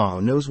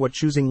Maamao knows what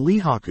choosing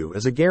Lihaku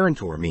as a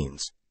guarantor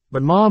means,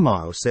 but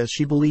Maamao says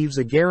she believes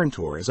a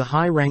guarantor is a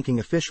high-ranking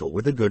official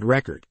with a good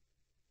record.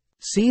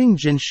 Seeing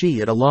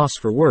Jinshi at a loss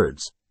for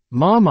words,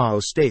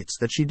 Maamao states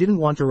that she didn't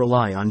want to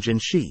rely on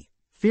Jinshi,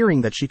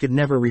 fearing that she could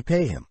never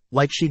repay him,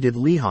 like she did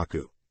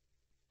Lihaku.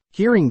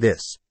 Hearing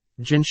this,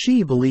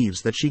 Jinshi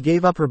believes that she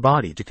gave up her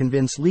body to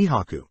convince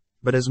Lihaku,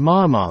 but as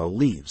Maamao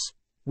leaves,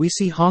 we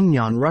see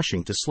Hongnian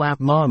rushing to slap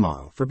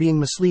Maamao for being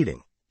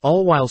misleading,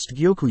 all whilst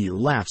Gyokuyu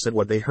laughs at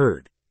what they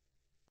heard.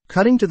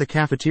 Cutting to the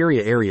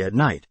cafeteria area at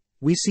night,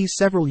 we see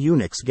several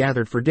eunuchs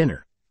gathered for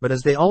dinner, but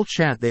as they all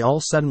chat they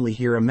all suddenly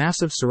hear a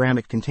massive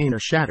ceramic container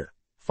shatter,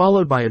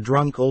 followed by a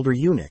drunk older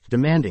eunuch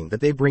demanding that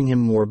they bring him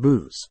more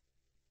booze.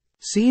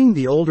 Seeing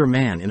the older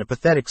man in a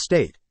pathetic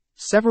state,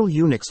 several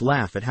eunuchs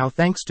laugh at how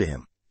thanks to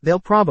him, they'll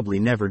probably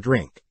never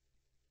drink.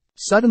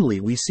 Suddenly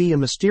we see a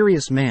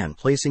mysterious man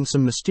placing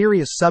some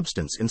mysterious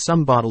substance in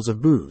some bottles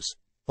of booze,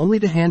 only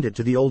to hand it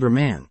to the older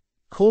man,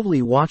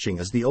 coldly watching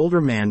as the older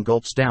man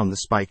gulps down the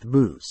spiked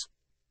booze.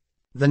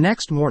 The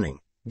next morning,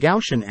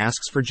 Gaoshan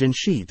asks for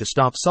Jinshi to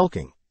stop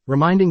sulking,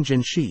 reminding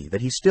Jinshi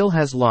that he still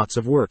has lots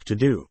of work to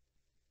do.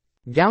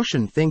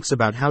 Gaoshan thinks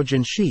about how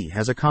Jinshi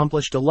has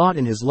accomplished a lot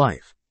in his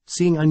life,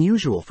 seeing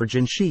unusual for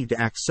Jinshi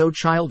to act so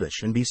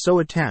childish and be so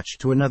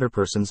attached to another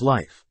person's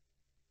life.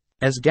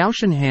 As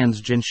Gaoshan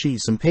hands Jinshi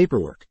some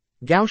paperwork,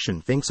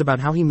 Gaoshan thinks about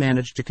how he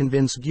managed to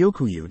convince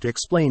Gyokuyu to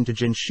explain to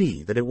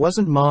Jinshi that it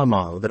wasn't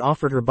Maamao that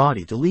offered her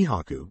body to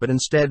Lihaku but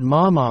instead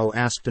Maamao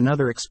asked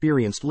another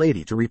experienced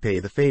lady to repay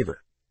the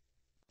favor.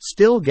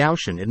 Still,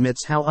 Gaoshan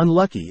admits how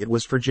unlucky it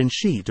was for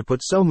Jinshi to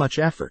put so much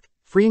effort,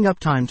 freeing up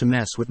time to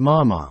mess with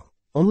Maamao,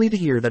 only to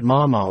hear that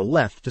Maamao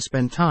left to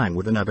spend time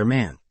with another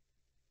man.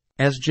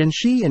 As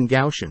Jinshi and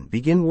Gaoshan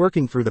begin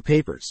working through the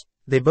papers,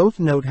 they both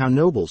note how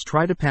nobles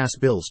try to pass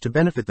bills to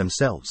benefit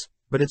themselves,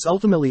 but it's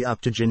ultimately up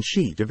to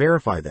Jinshi to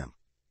verify them.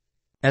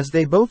 As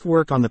they both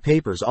work on the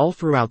papers all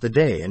throughout the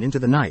day and into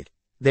the night,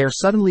 they are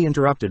suddenly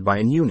interrupted by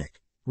an eunuch,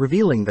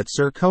 revealing that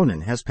Sir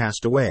Conan has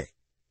passed away.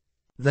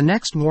 The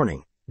next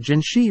morning,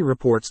 Jinshi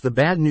reports the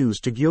bad news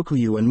to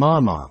Gyokuyu and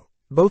Maamao,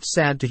 both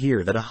sad to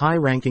hear that a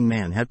high-ranking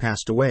man had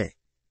passed away.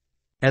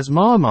 As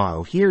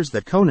Maamao hears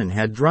that Conan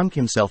had drunk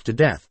himself to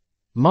death,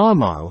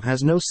 Maamao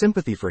has no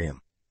sympathy for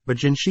him, but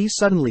Jinshi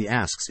suddenly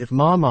asks if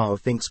Maamao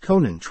thinks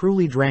Conan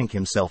truly drank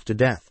himself to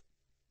death.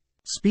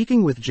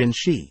 Speaking with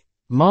Jinshi,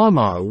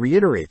 Maamao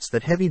reiterates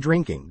that heavy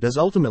drinking does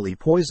ultimately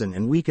poison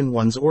and weaken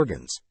one's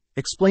organs,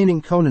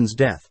 explaining Conan's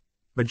death,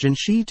 but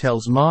Jinshi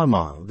tells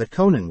Maamao that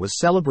Conan was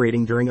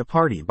celebrating during a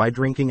party by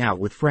drinking out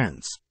with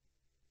friends.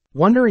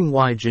 Wondering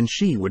why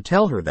Jinshi would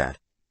tell her that,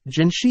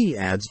 Jinshi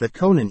adds that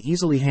Conan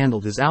easily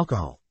handled his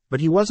alcohol, but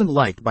he wasn't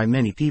liked by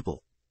many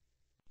people.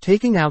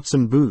 Taking out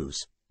some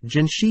booze,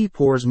 Jinshi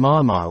pours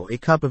Maamao a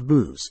cup of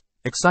booze,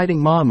 exciting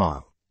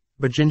Maamao,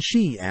 but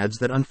Jinshi adds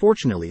that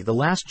unfortunately the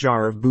last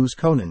jar of booze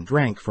Conan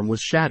drank from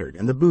was shattered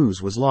and the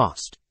booze was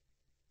lost.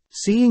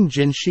 Seeing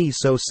Jinshi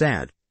so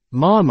sad,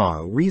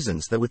 Maamao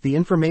reasons that with the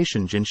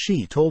information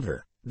Jinshi told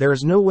her, there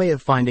is no way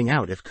of finding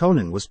out if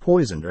Conan was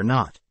poisoned or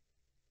not.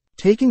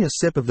 Taking a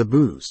sip of the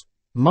booze,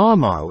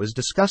 Maamao is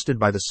disgusted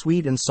by the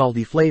sweet and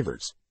salty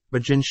flavors,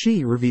 but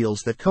Jinshi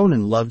reveals that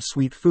Conan loved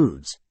sweet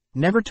foods,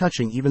 never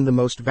touching even the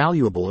most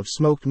valuable of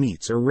smoked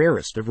meats or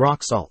rarest of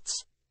rock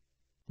salts.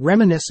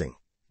 Reminiscing,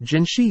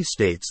 Jinshi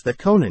states that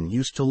Conan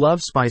used to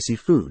love spicy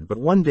food but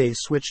one day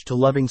switched to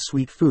loving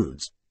sweet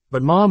foods,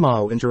 but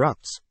Maamao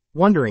interrupts,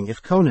 wondering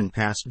if Conan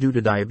passed due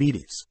to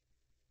diabetes.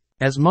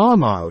 As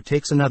Maamao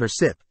takes another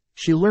sip,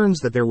 she learns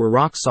that there were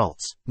rock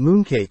salts,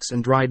 mooncakes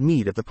and dried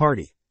meat at the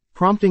party,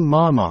 prompting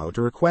Maamao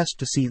to request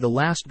to see the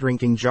last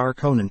drinking jar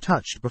Conan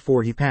touched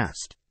before he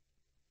passed.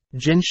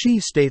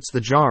 Jinshi states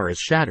the jar is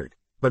shattered,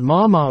 but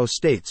Maamao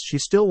states she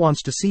still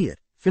wants to see it,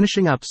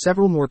 finishing up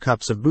several more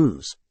cups of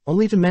booze,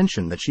 only to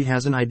mention that she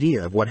has an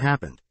idea of what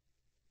happened.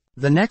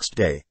 The next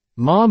day,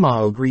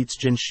 Maamao greets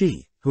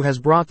Jinshi, who has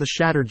brought the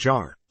shattered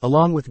jar,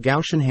 along with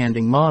Gaoshan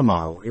handing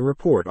Maamao a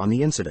report on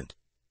the incident.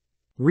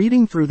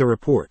 Reading through the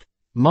report,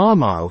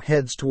 Maamao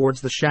heads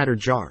towards the shattered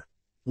jar,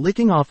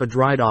 licking off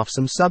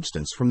some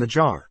substance from the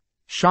jar,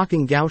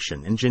 shocking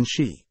Gaoshan and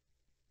Jinshi.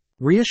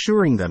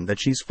 Reassuring them that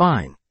she's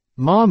fine,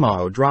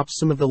 Maamao drops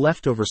some of the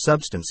leftover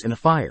substance in a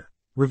fire,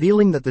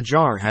 revealing that the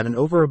jar had an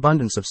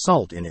overabundance of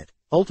salt in it,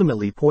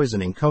 ultimately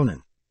poisoning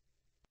Conan.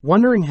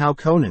 Wondering how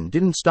Conan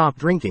didn't stop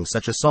drinking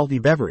such a salty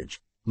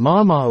beverage,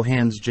 Maamao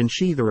hands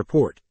Jinshi the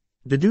report,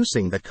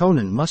 deducing that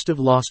Conan must have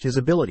lost his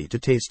ability to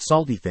taste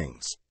salty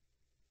things.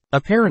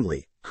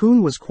 Apparently,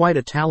 Kun was quite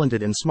a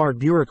talented and smart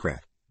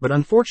bureaucrat, but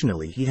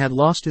unfortunately he had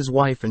lost his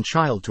wife and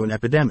child to an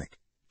epidemic,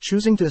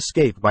 choosing to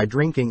escape by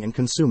drinking and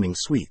consuming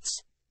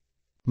sweets.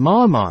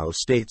 Maamao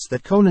states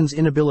that Conan's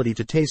inability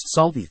to taste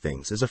salty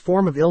things is a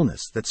form of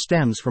illness that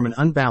stems from an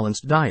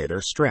unbalanced diet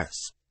or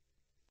stress.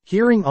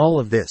 Hearing all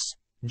of this,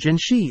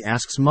 Jinshi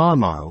asks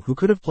Maamao who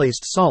could have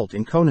placed salt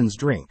in Conan's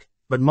drink,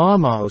 but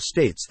Maamao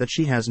states that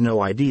she has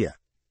no idea.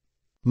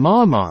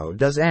 Maamao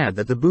does add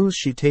that the booze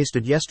she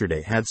tasted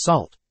yesterday had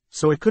salt,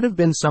 so it could have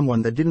been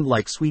someone that didn't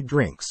like sweet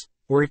drinks,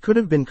 or it could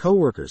have been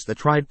co-workers that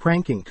tried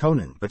pranking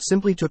Conan but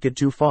simply took it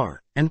too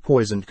far, and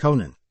poisoned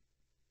Conan.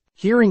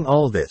 Hearing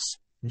all this,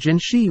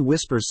 Jinshi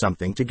whispers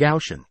something to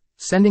Gaoshan,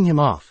 sending him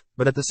off,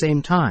 but at the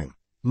same time,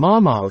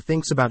 Maamao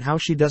thinks about how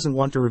she doesn't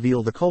want to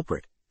reveal the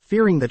culprit,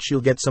 fearing that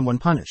she'll get someone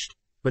punished,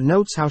 but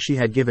notes how she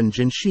had given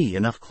Jinshi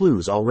enough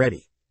clues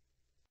already.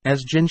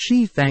 As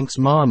Jinshi thanks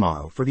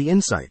Maamao for the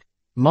insight,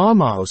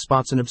 Maamao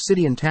spots an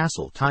obsidian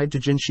tassel tied to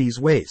Jinshi's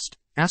waist,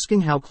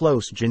 asking how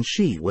close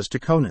Jinshi was to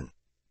Conan.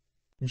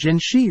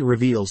 Jinshi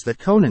reveals that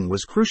Conan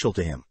was crucial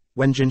to him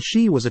when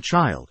Jinshi was a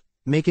child,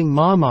 making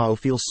Maamao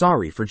feel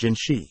sorry for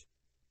Jinshi.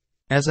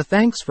 As a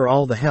thanks for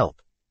all the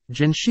help,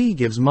 Jinshi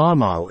gives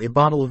Maamao a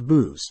bottle of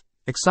booze,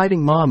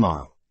 exciting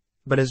Maamao,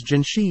 but as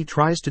Jinshi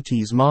tries to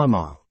tease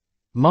Maamao,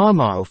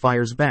 Maamao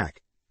fires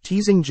back,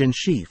 teasing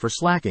Jinshi for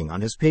slacking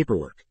on his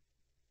paperwork.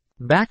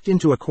 Backed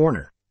into a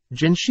corner,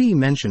 Jinshi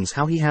mentions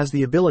how he has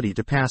the ability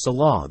to pass a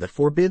law that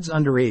forbids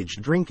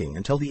underage drinking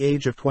until the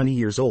age of 20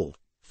 years old,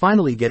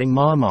 finally getting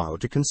Ma Mao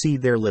to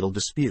concede their little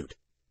dispute.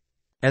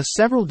 As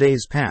several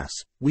days pass,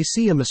 we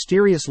see a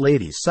mysterious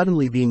lady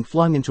suddenly being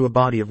flung into a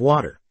body of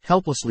water,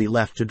 helplessly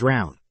left to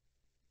drown.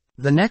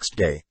 The next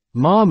day,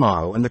 Ma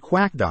Mao and the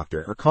quack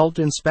doctor are called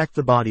to inspect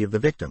the body of the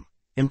victim,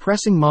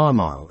 impressing Ma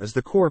Mao as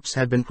the corpse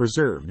had been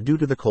preserved due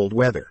to the cold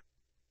weather.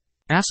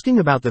 Asking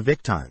about the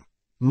victim,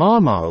 Ma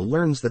Mao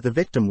learns that the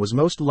victim was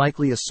most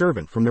likely a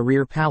servant from the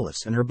rear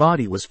palace and her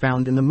body was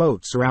found in the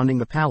moat surrounding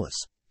the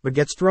palace, but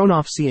gets thrown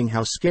off seeing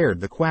how scared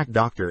the quack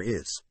doctor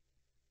is.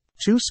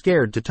 Too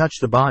scared to touch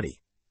the body,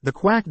 the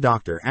quack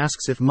doctor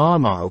asks if Ma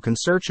Mao can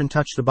search and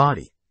touch the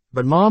body,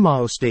 but Ma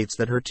Mao states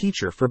that her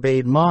teacher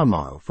forbade Ma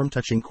Mao from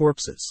touching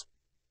corpses.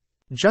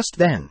 Just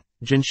then,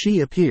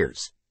 Jinshi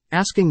appears,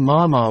 asking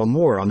Ma Mao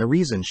more on the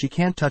reason she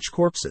can't touch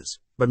corpses,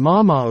 but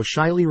Ma Mao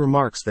shyly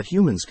remarks that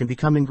humans can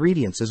become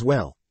ingredients as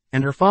well,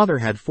 and her father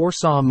had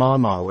foresaw Ma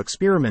Mao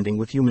experimenting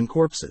with human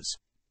corpses,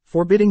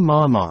 forbidding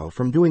Ma Mao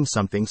from doing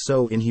something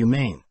so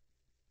inhumane.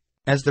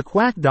 As the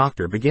quack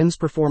doctor begins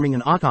performing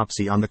an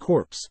autopsy on the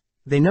corpse,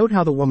 they note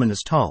how the woman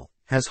is tall,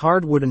 has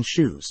hard wooden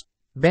shoes,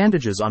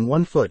 bandages on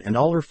one foot and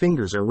all her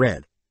fingers are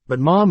red, but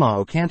Ma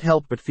Mao can't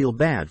help but feel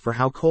bad for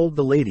how cold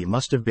the lady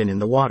must have been in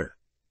the water.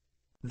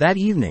 That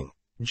evening,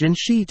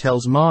 Jinshi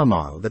tells Ma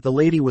Mao that the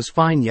lady was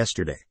fine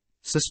yesterday,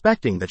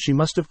 suspecting that she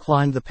must have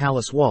climbed the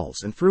palace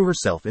walls and threw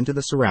herself into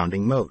the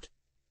surrounding moat.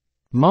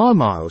 Ma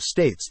Mao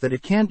states that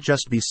it can't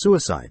just be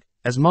suicide,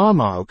 as Ma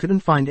Mao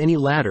couldn't find any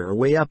ladder or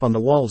way up on the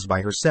walls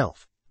by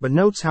herself, but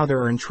notes how there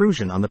are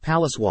intrusions on the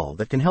palace wall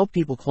that can help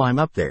people climb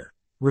up there,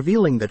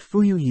 revealing that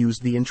Fuyu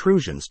used the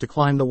intrusions to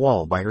climb the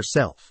wall by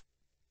herself.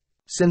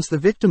 Since the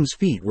victim's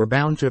feet were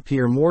bound to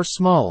appear more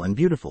small and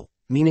beautiful,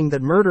 meaning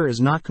that murder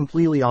is not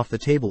completely off the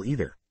table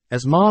either,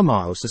 as Ma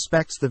Mao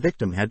suspects the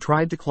victim had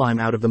tried to climb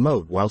out of the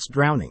moat whilst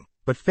drowning,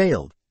 but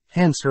failed,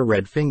 hence her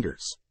red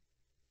fingers.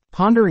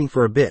 Pondering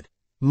for a bit,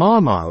 Ma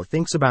Mao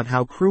thinks about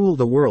how cruel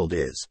the world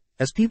is,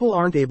 as people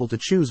aren't able to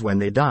choose when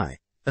they die,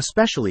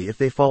 especially if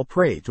they fall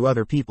prey to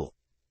other people.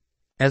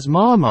 As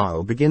Ma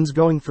Mao begins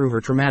going through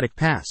her traumatic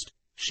past,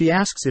 she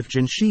asks if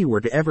Jinshi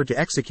were to ever to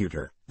execute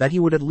her, that he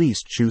would at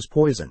least choose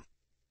poison.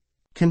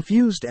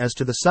 Confused as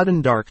to the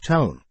sudden dark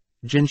tone,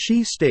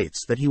 Jinshi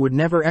states that he would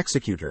never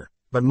execute her,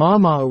 but Ma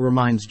Mao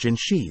reminds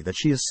Jinshi that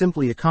she is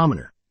simply a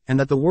commoner, and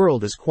that the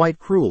world is quite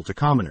cruel to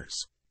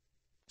commoners.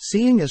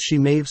 Seeing as she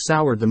may have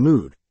soured the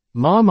mood,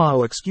 Ma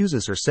Mao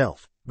excuses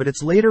herself, but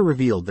it's later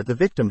revealed that the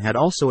victim had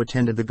also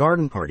attended the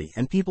garden party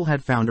and people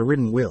had found a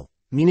written will,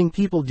 meaning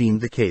people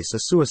deemed the case a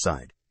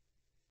suicide.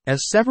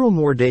 As several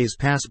more days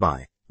pass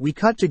by, we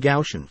cut to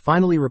Gaoshan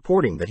finally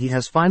reporting that he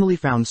has finally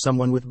found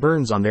someone with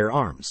burns on their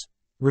arms,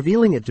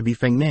 revealing it to be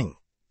Feng Ming,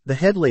 the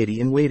head lady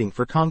in waiting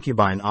for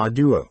concubine Ah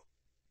Duo.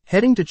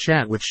 Heading to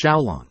chat with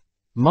Xiaolon,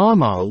 Ma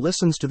Mao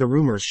listens to the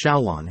rumors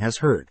Xiaolon has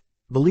heard,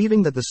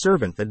 believing that the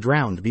servant that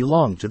drowned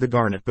belonged to the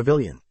Garnet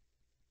Pavilion.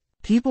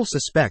 People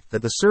suspect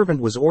that the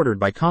servant was ordered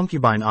by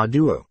concubine Ah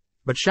Duo,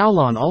 but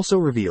Xiaolon also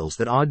reveals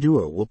that Ah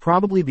Duo will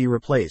probably be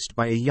replaced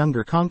by a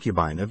younger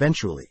concubine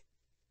eventually.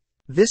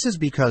 This is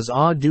because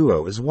Ah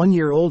Duo is 1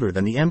 year older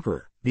than the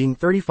emperor, being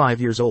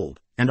 35 years old,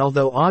 and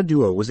although Ah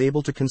Duo was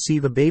able to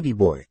conceive a baby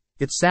boy,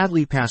 it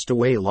sadly passed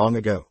away long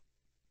ago.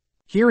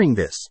 Hearing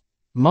this,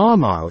 Ma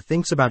Mao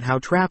thinks about how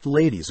trapped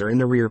ladies are in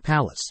the rear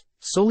palace,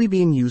 solely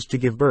being used to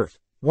give birth,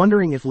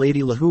 wondering if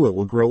Lady Lahua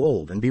will grow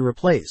old and be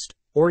replaced,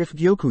 or if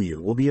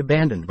Gyokuyu will be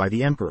abandoned by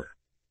the emperor.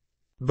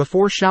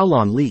 Before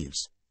Xiaolon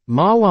leaves,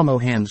 Ma Wamo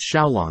hands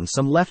Xiaolon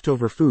some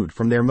leftover food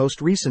from their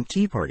most recent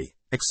tea party,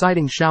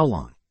 exciting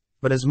Xiaolon.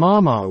 But as Ma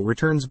Mao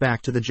returns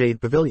back to the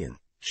Jade Pavilion,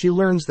 she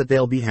learns that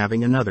they'll be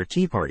having another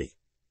tea party.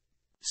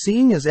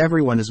 Seeing as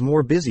everyone is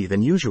more busy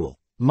than usual,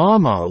 Ma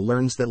Mao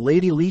learns that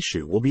Lady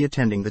Lishu will be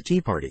attending the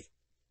tea party.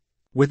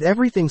 With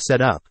everything set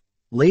up,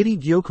 Lady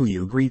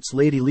Gyokuyu greets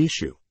Lady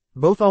Lishu,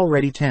 both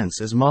already tense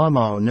as Ma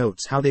Mao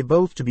notes how they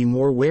both to be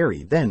more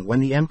wary than when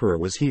the emperor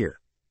was here.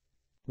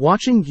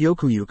 Watching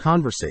Gyokuyu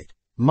conversate,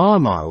 Ma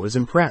Mao is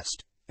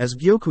impressed, as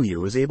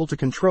Gyokuyu is able to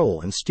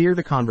control and steer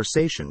the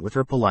conversation with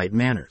her polite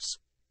manners.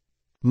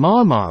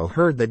 Ma Mao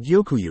heard that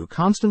Gyokuyu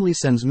constantly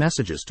sends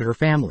messages to her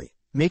family,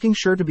 making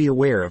sure to be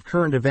aware of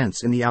current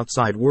events in the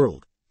outside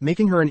world,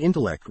 making her an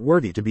intellect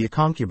worthy to be a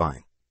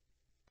concubine.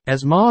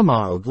 As Ma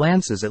Mao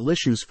glances at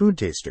Lishu's food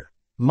taster,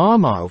 Ma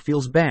Mao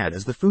feels bad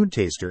as the food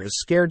taster is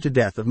scared to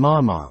death of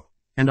Ma Mao,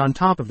 and on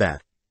top of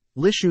that,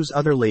 Lishu's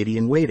other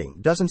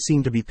lady-in-waiting doesn't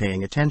seem to be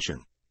paying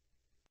attention.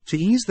 To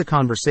ease the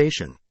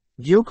conversation,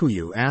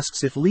 Gyokuyu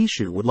asks if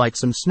Lishu would like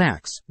some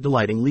snacks,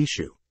 delighting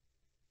Lishu.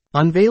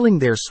 Unveiling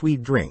their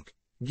sweet drink,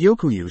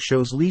 Gyokuyu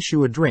shows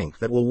Lishu a drink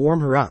that will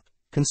warm her up,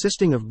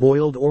 consisting of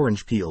boiled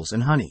orange peels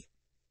and honey.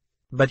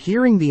 But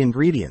hearing the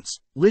ingredients,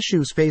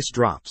 Lishu's face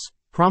drops,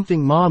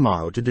 prompting Ma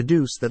Mao to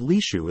deduce that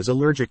Lishu is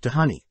allergic to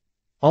honey,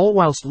 all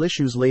whilst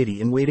Lishu's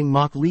lady-in-waiting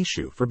mock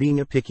Lishu for being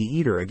a picky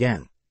eater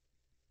again.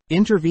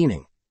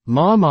 Intervening,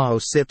 Ma Mao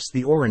sips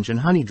the orange and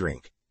honey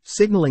drink,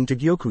 signaling to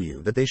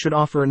Gyokuyu that they should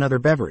offer another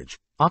beverage,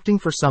 opting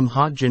for some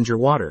hot ginger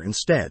water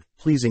instead,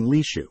 pleasing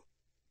Lishu.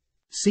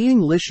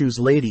 Seeing Lishu's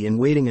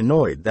lady-in-waiting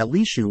annoyed that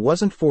Lishu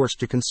wasn't forced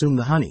to consume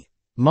the honey,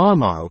 Ma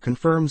Mao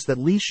confirms that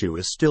Lishu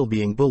is still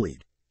being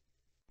bullied.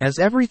 As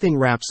everything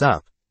wraps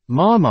up,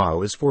 Ma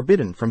Mao is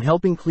forbidden from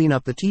helping clean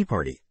up the tea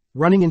party,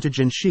 running into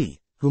Jinshi,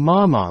 who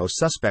Ma Mao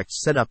suspects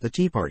set up the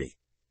tea party.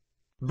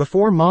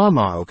 Before Ma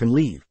Mao can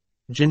leave,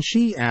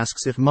 Jinshi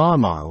asks if Ma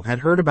Mao had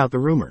heard about the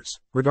rumors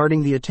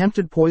regarding the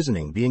attempted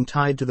poisoning being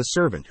tied to the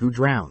servant who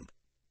drowned.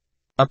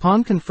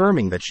 Upon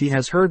confirming that she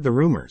has heard the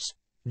rumors,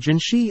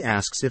 Jinshi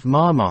asks if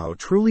Ma Mao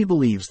truly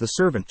believes the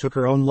servant took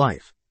her own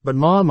life, but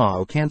Ma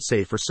Mao can't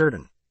say for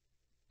certain.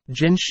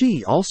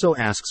 Jinshi also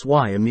asks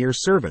why a mere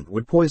servant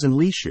would poison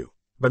Lishu,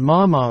 but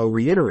Ma Mao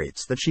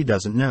reiterates that she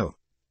doesn't know.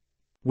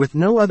 With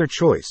no other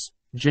choice,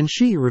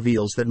 Jinshi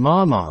reveals that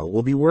Ma Mao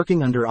will be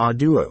working under A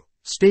Duo,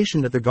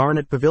 stationed at the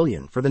Garnet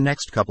Pavilion for the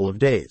next couple of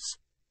days.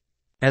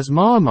 As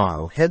Ma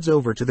Mao heads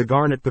over to the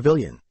Garnet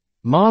Pavilion,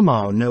 Ma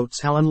Mao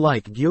notes how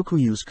unlike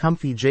Gyokuyu's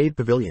comfy Jade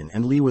Pavilion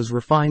and Liwa's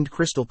refined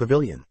Crystal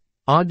Pavilion,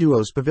 A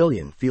Duo's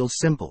pavilion feels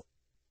simple.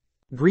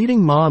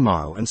 Greeting Ma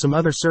Mao and some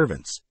other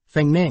servants,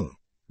 Feng Ming,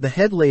 the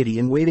head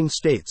lady-in-waiting,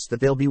 states that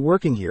they'll be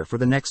working here for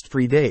the next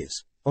 3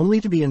 days,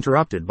 only to be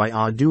interrupted by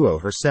A Duo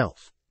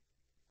herself.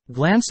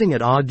 Glancing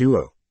at A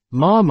Duo,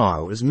 Ma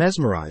Mao is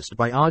mesmerized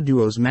by A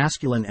Duo's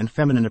masculine and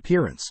feminine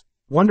appearance,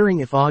 wondering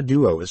if A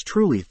Duo is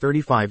truly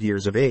 35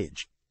 years of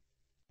age.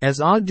 As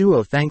A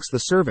Duo thanks the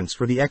servants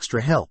for the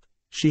extra help,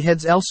 she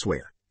heads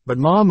elsewhere, but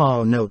Ma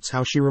Mao notes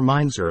how she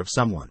reminds her of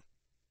someone.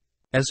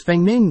 As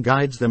Feng Ming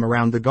guides them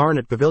around the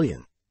Garnet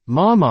Pavilion,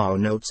 Ma Mao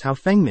notes how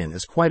Feng Min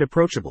is quite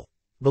approachable,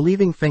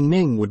 believing Feng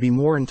Ming would be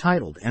more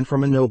entitled and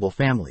from a noble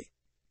family.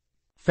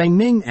 Feng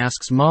Ming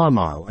asks Ma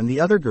Mao and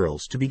the other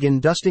girls to begin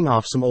dusting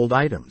off some old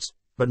items,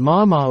 but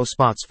Ma Mao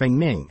spots Feng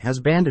Ming has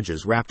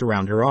bandages wrapped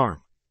around her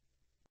arm.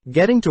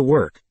 Getting to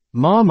work,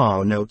 Ma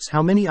Mao notes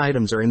how many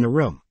items are in the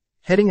room,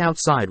 heading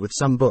outside with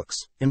some books,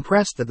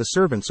 impressed that the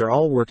servants are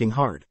all working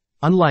hard,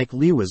 unlike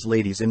Liwa's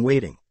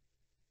ladies-in-waiting.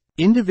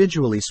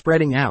 Individually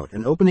spreading out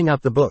and opening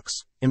up the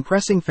books,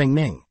 impressing Feng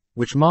Ming,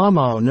 which Ma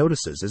Mao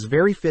notices is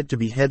very fit to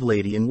be head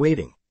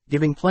lady-in-waiting,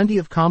 giving plenty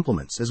of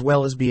compliments as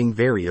well as being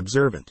very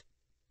observant.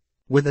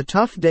 With a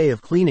tough day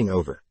of cleaning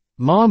over,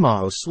 Ma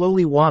Mao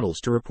slowly waddles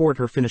to report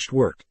her finished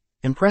work,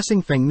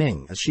 impressing Feng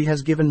Ming as she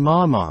has given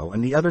Ma Mao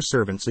and the other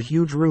servants a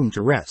huge room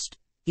to rest,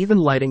 even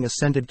lighting a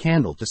scented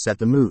candle to set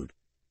the mood.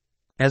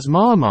 As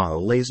Ma Mao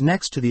lays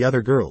next to the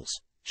other girls,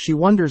 she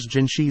wonders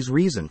Jinshi's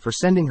reason for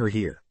sending her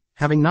here,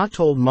 having not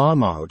told Ma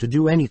Mao to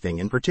do anything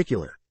in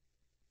particular.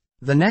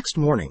 The next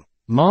morning,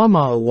 Ma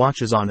Mao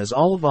watches on as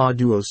all of A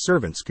Duo's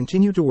servants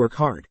continue to work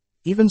hard,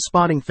 even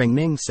spotting Feng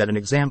Ming set an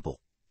example,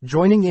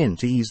 joining in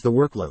to ease the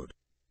workload.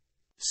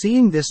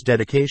 Seeing this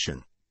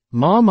dedication,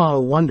 Ma Mao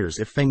wonders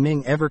if Feng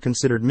Ming ever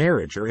considered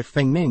marriage or if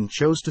Feng Ming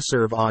chose to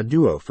serve A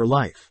Duo for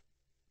life.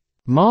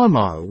 Ma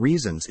Mao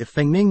reasons if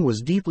Feng Ming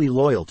was deeply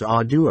loyal to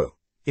A Duo,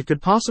 it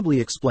could possibly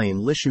explain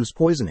Lishu's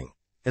poisoning,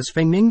 as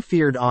Feng Ming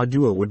feared A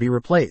Duo would be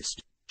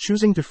replaced,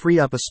 choosing to free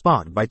up a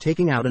spot by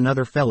taking out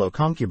another fellow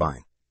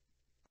concubine.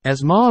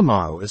 As Ma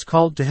Mao is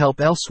called to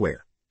help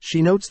elsewhere,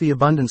 she notes the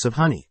abundance of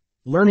honey,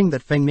 learning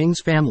that Feng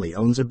Ming's family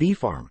owns a bee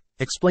farm,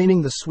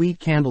 explaining the sweet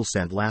candle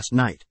scent last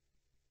night.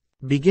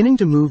 Beginning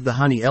to move the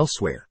honey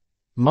elsewhere,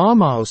 Ma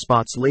Mao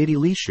spots Lady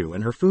Lishu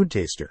and her food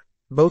taster,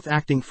 both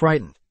acting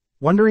frightened,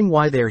 wondering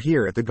why they're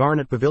here at the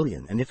Garnet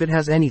Pavilion and if it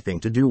has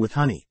anything to do with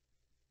honey.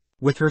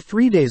 With her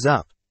 3 days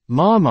up,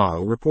 Ma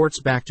Mao reports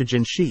back to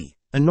Jinshi,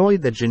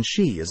 annoyed that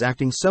Jinshi is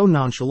acting so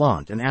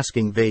nonchalant and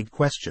asking vague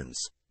questions.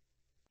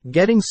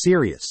 Getting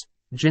serious,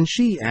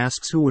 Jinshi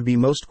asks who would be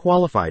most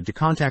qualified to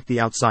contact the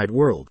outside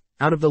world,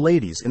 out of the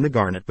ladies in the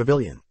Garnet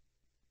Pavilion.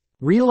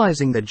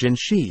 Realizing that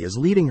Jinshi is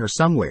leading her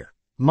somewhere,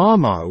 Ma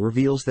Mao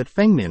reveals that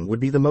Feng Min would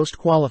be the most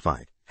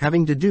qualified,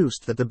 having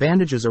deduced that the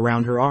bandages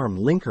around her arm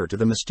link her to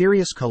the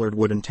mysterious colored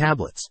wooden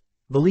tablets,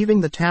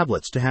 believing the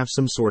tablets to have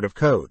some sort of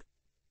code.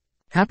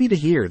 Happy to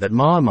hear that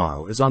Ma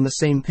Mao is on the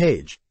same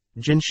page,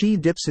 Jinshi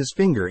dips his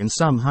finger in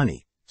some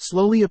honey,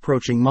 slowly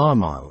approaching Ma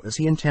Mao as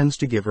he intends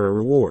to give her a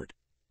reward.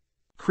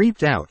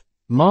 Creeped out,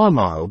 Ma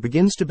Mao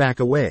begins to back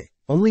away,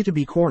 only to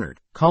be cornered,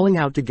 calling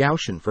out to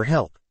Gaoshan for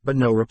help, but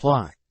no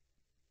reply.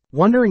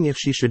 Wondering if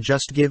she should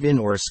just give in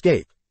or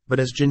escape, but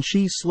as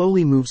Jinshi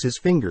slowly moves his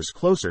fingers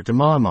closer to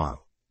Ma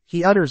Mao,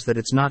 he utters that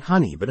it's not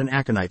honey but an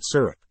aconite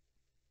syrup.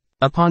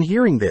 Upon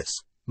hearing this,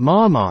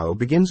 Ma Mao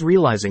begins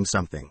realizing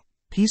something,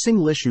 piecing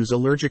Lishu's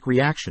allergic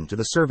reaction to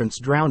the servants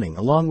drowning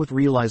along with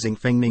realizing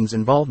Feng Ming's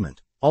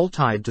involvement, all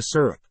tied to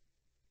syrup.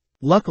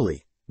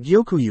 Luckily,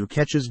 Gyokuyu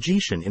catches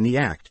Jishin in the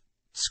act,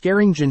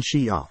 scaring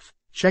Jinshi off,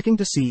 checking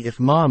to see if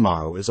Ma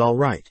Mao is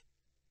alright.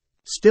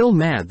 Still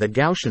mad that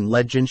Gaoshan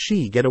let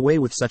Jinshi get away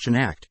with such an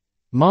act,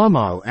 Ma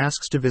Mao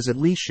asks to visit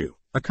Lishu,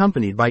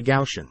 accompanied by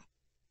Gaoshan.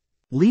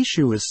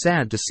 Lishu is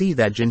sad to see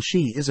that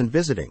Jinshi isn't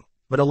visiting,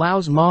 but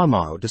allows Ma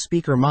Mao to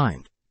speak her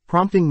mind,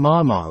 prompting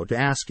Ma Mao to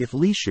ask if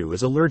Lishu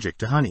is allergic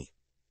to honey.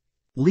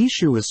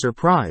 Lishu is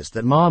surprised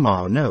that Ma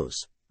Mao knows,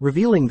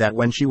 revealing that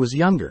when she was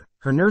younger,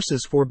 her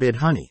nurses forbid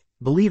honey,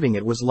 believing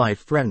it was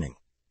life-threatening.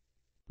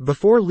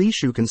 Before Li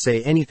Shu can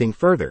say anything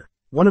further,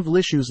 one of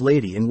Li Shu's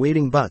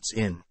lady-in-waiting butts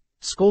in,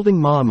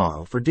 scolding Ma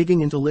Mao for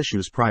digging into Li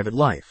Shu's private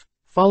life,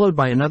 followed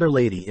by another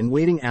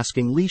lady-in-waiting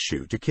asking Li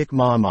Shu to kick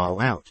Ma Mao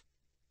out.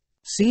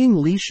 Seeing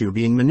Li Shu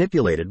being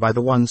manipulated by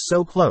the ones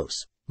so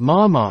close,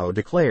 Ma Mao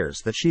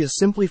declares that she is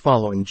simply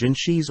following Jin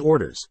Shi's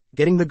orders,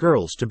 getting the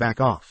girls to back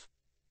off.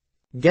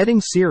 Getting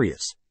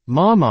serious,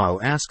 Ma Mao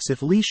asks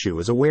if Li Shu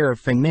is aware of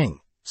Feng Ming,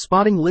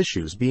 spotting Li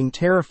Shu's being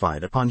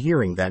terrified upon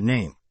hearing that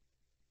name.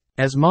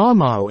 As Ma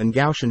Mao and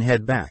Gaoshan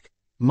head back,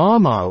 Ma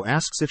Mao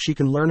asks if she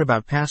can learn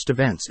about past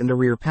events in the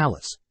rear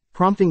palace,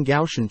 prompting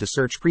Gaoshan to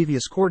search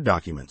previous court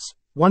documents,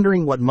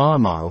 wondering what Ma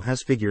Mao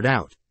has figured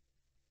out.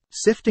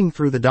 Sifting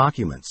through the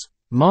documents,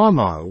 Ma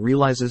Mao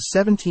realizes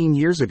 17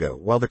 years ago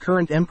while the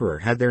current emperor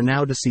had their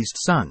now deceased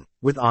son,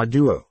 with Ah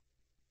Duo.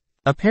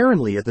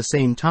 Apparently at the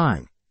same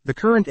time, the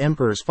current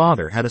emperor's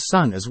father had a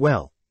son as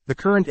well, the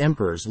current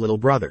emperor's little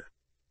brother.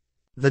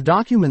 The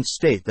documents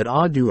state that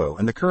Ah Duo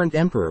and the current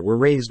emperor were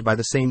raised by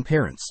the same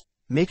parents,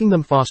 making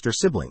them foster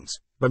siblings,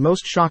 but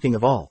most shocking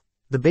of all,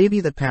 the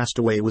baby that passed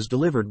away was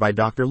delivered by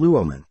Dr.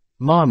 Luoman,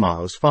 Ma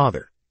Mao's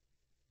father.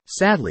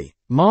 Sadly,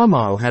 Ma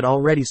Mao had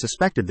already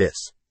suspected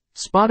this,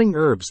 spotting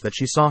herbs that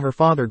she saw her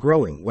father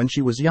growing when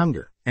she was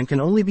younger, and can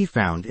only be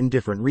found in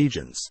different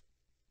regions.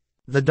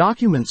 The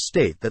documents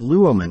state that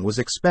Luoman was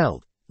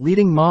expelled,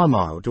 leading Ma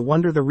Mao to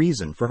wonder the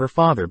reason for her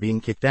father being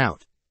kicked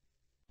out.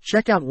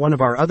 Check out one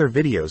of our other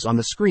videos on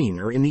the screen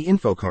or in the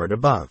info card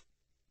above.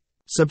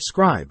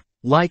 Subscribe,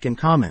 like and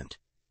comment.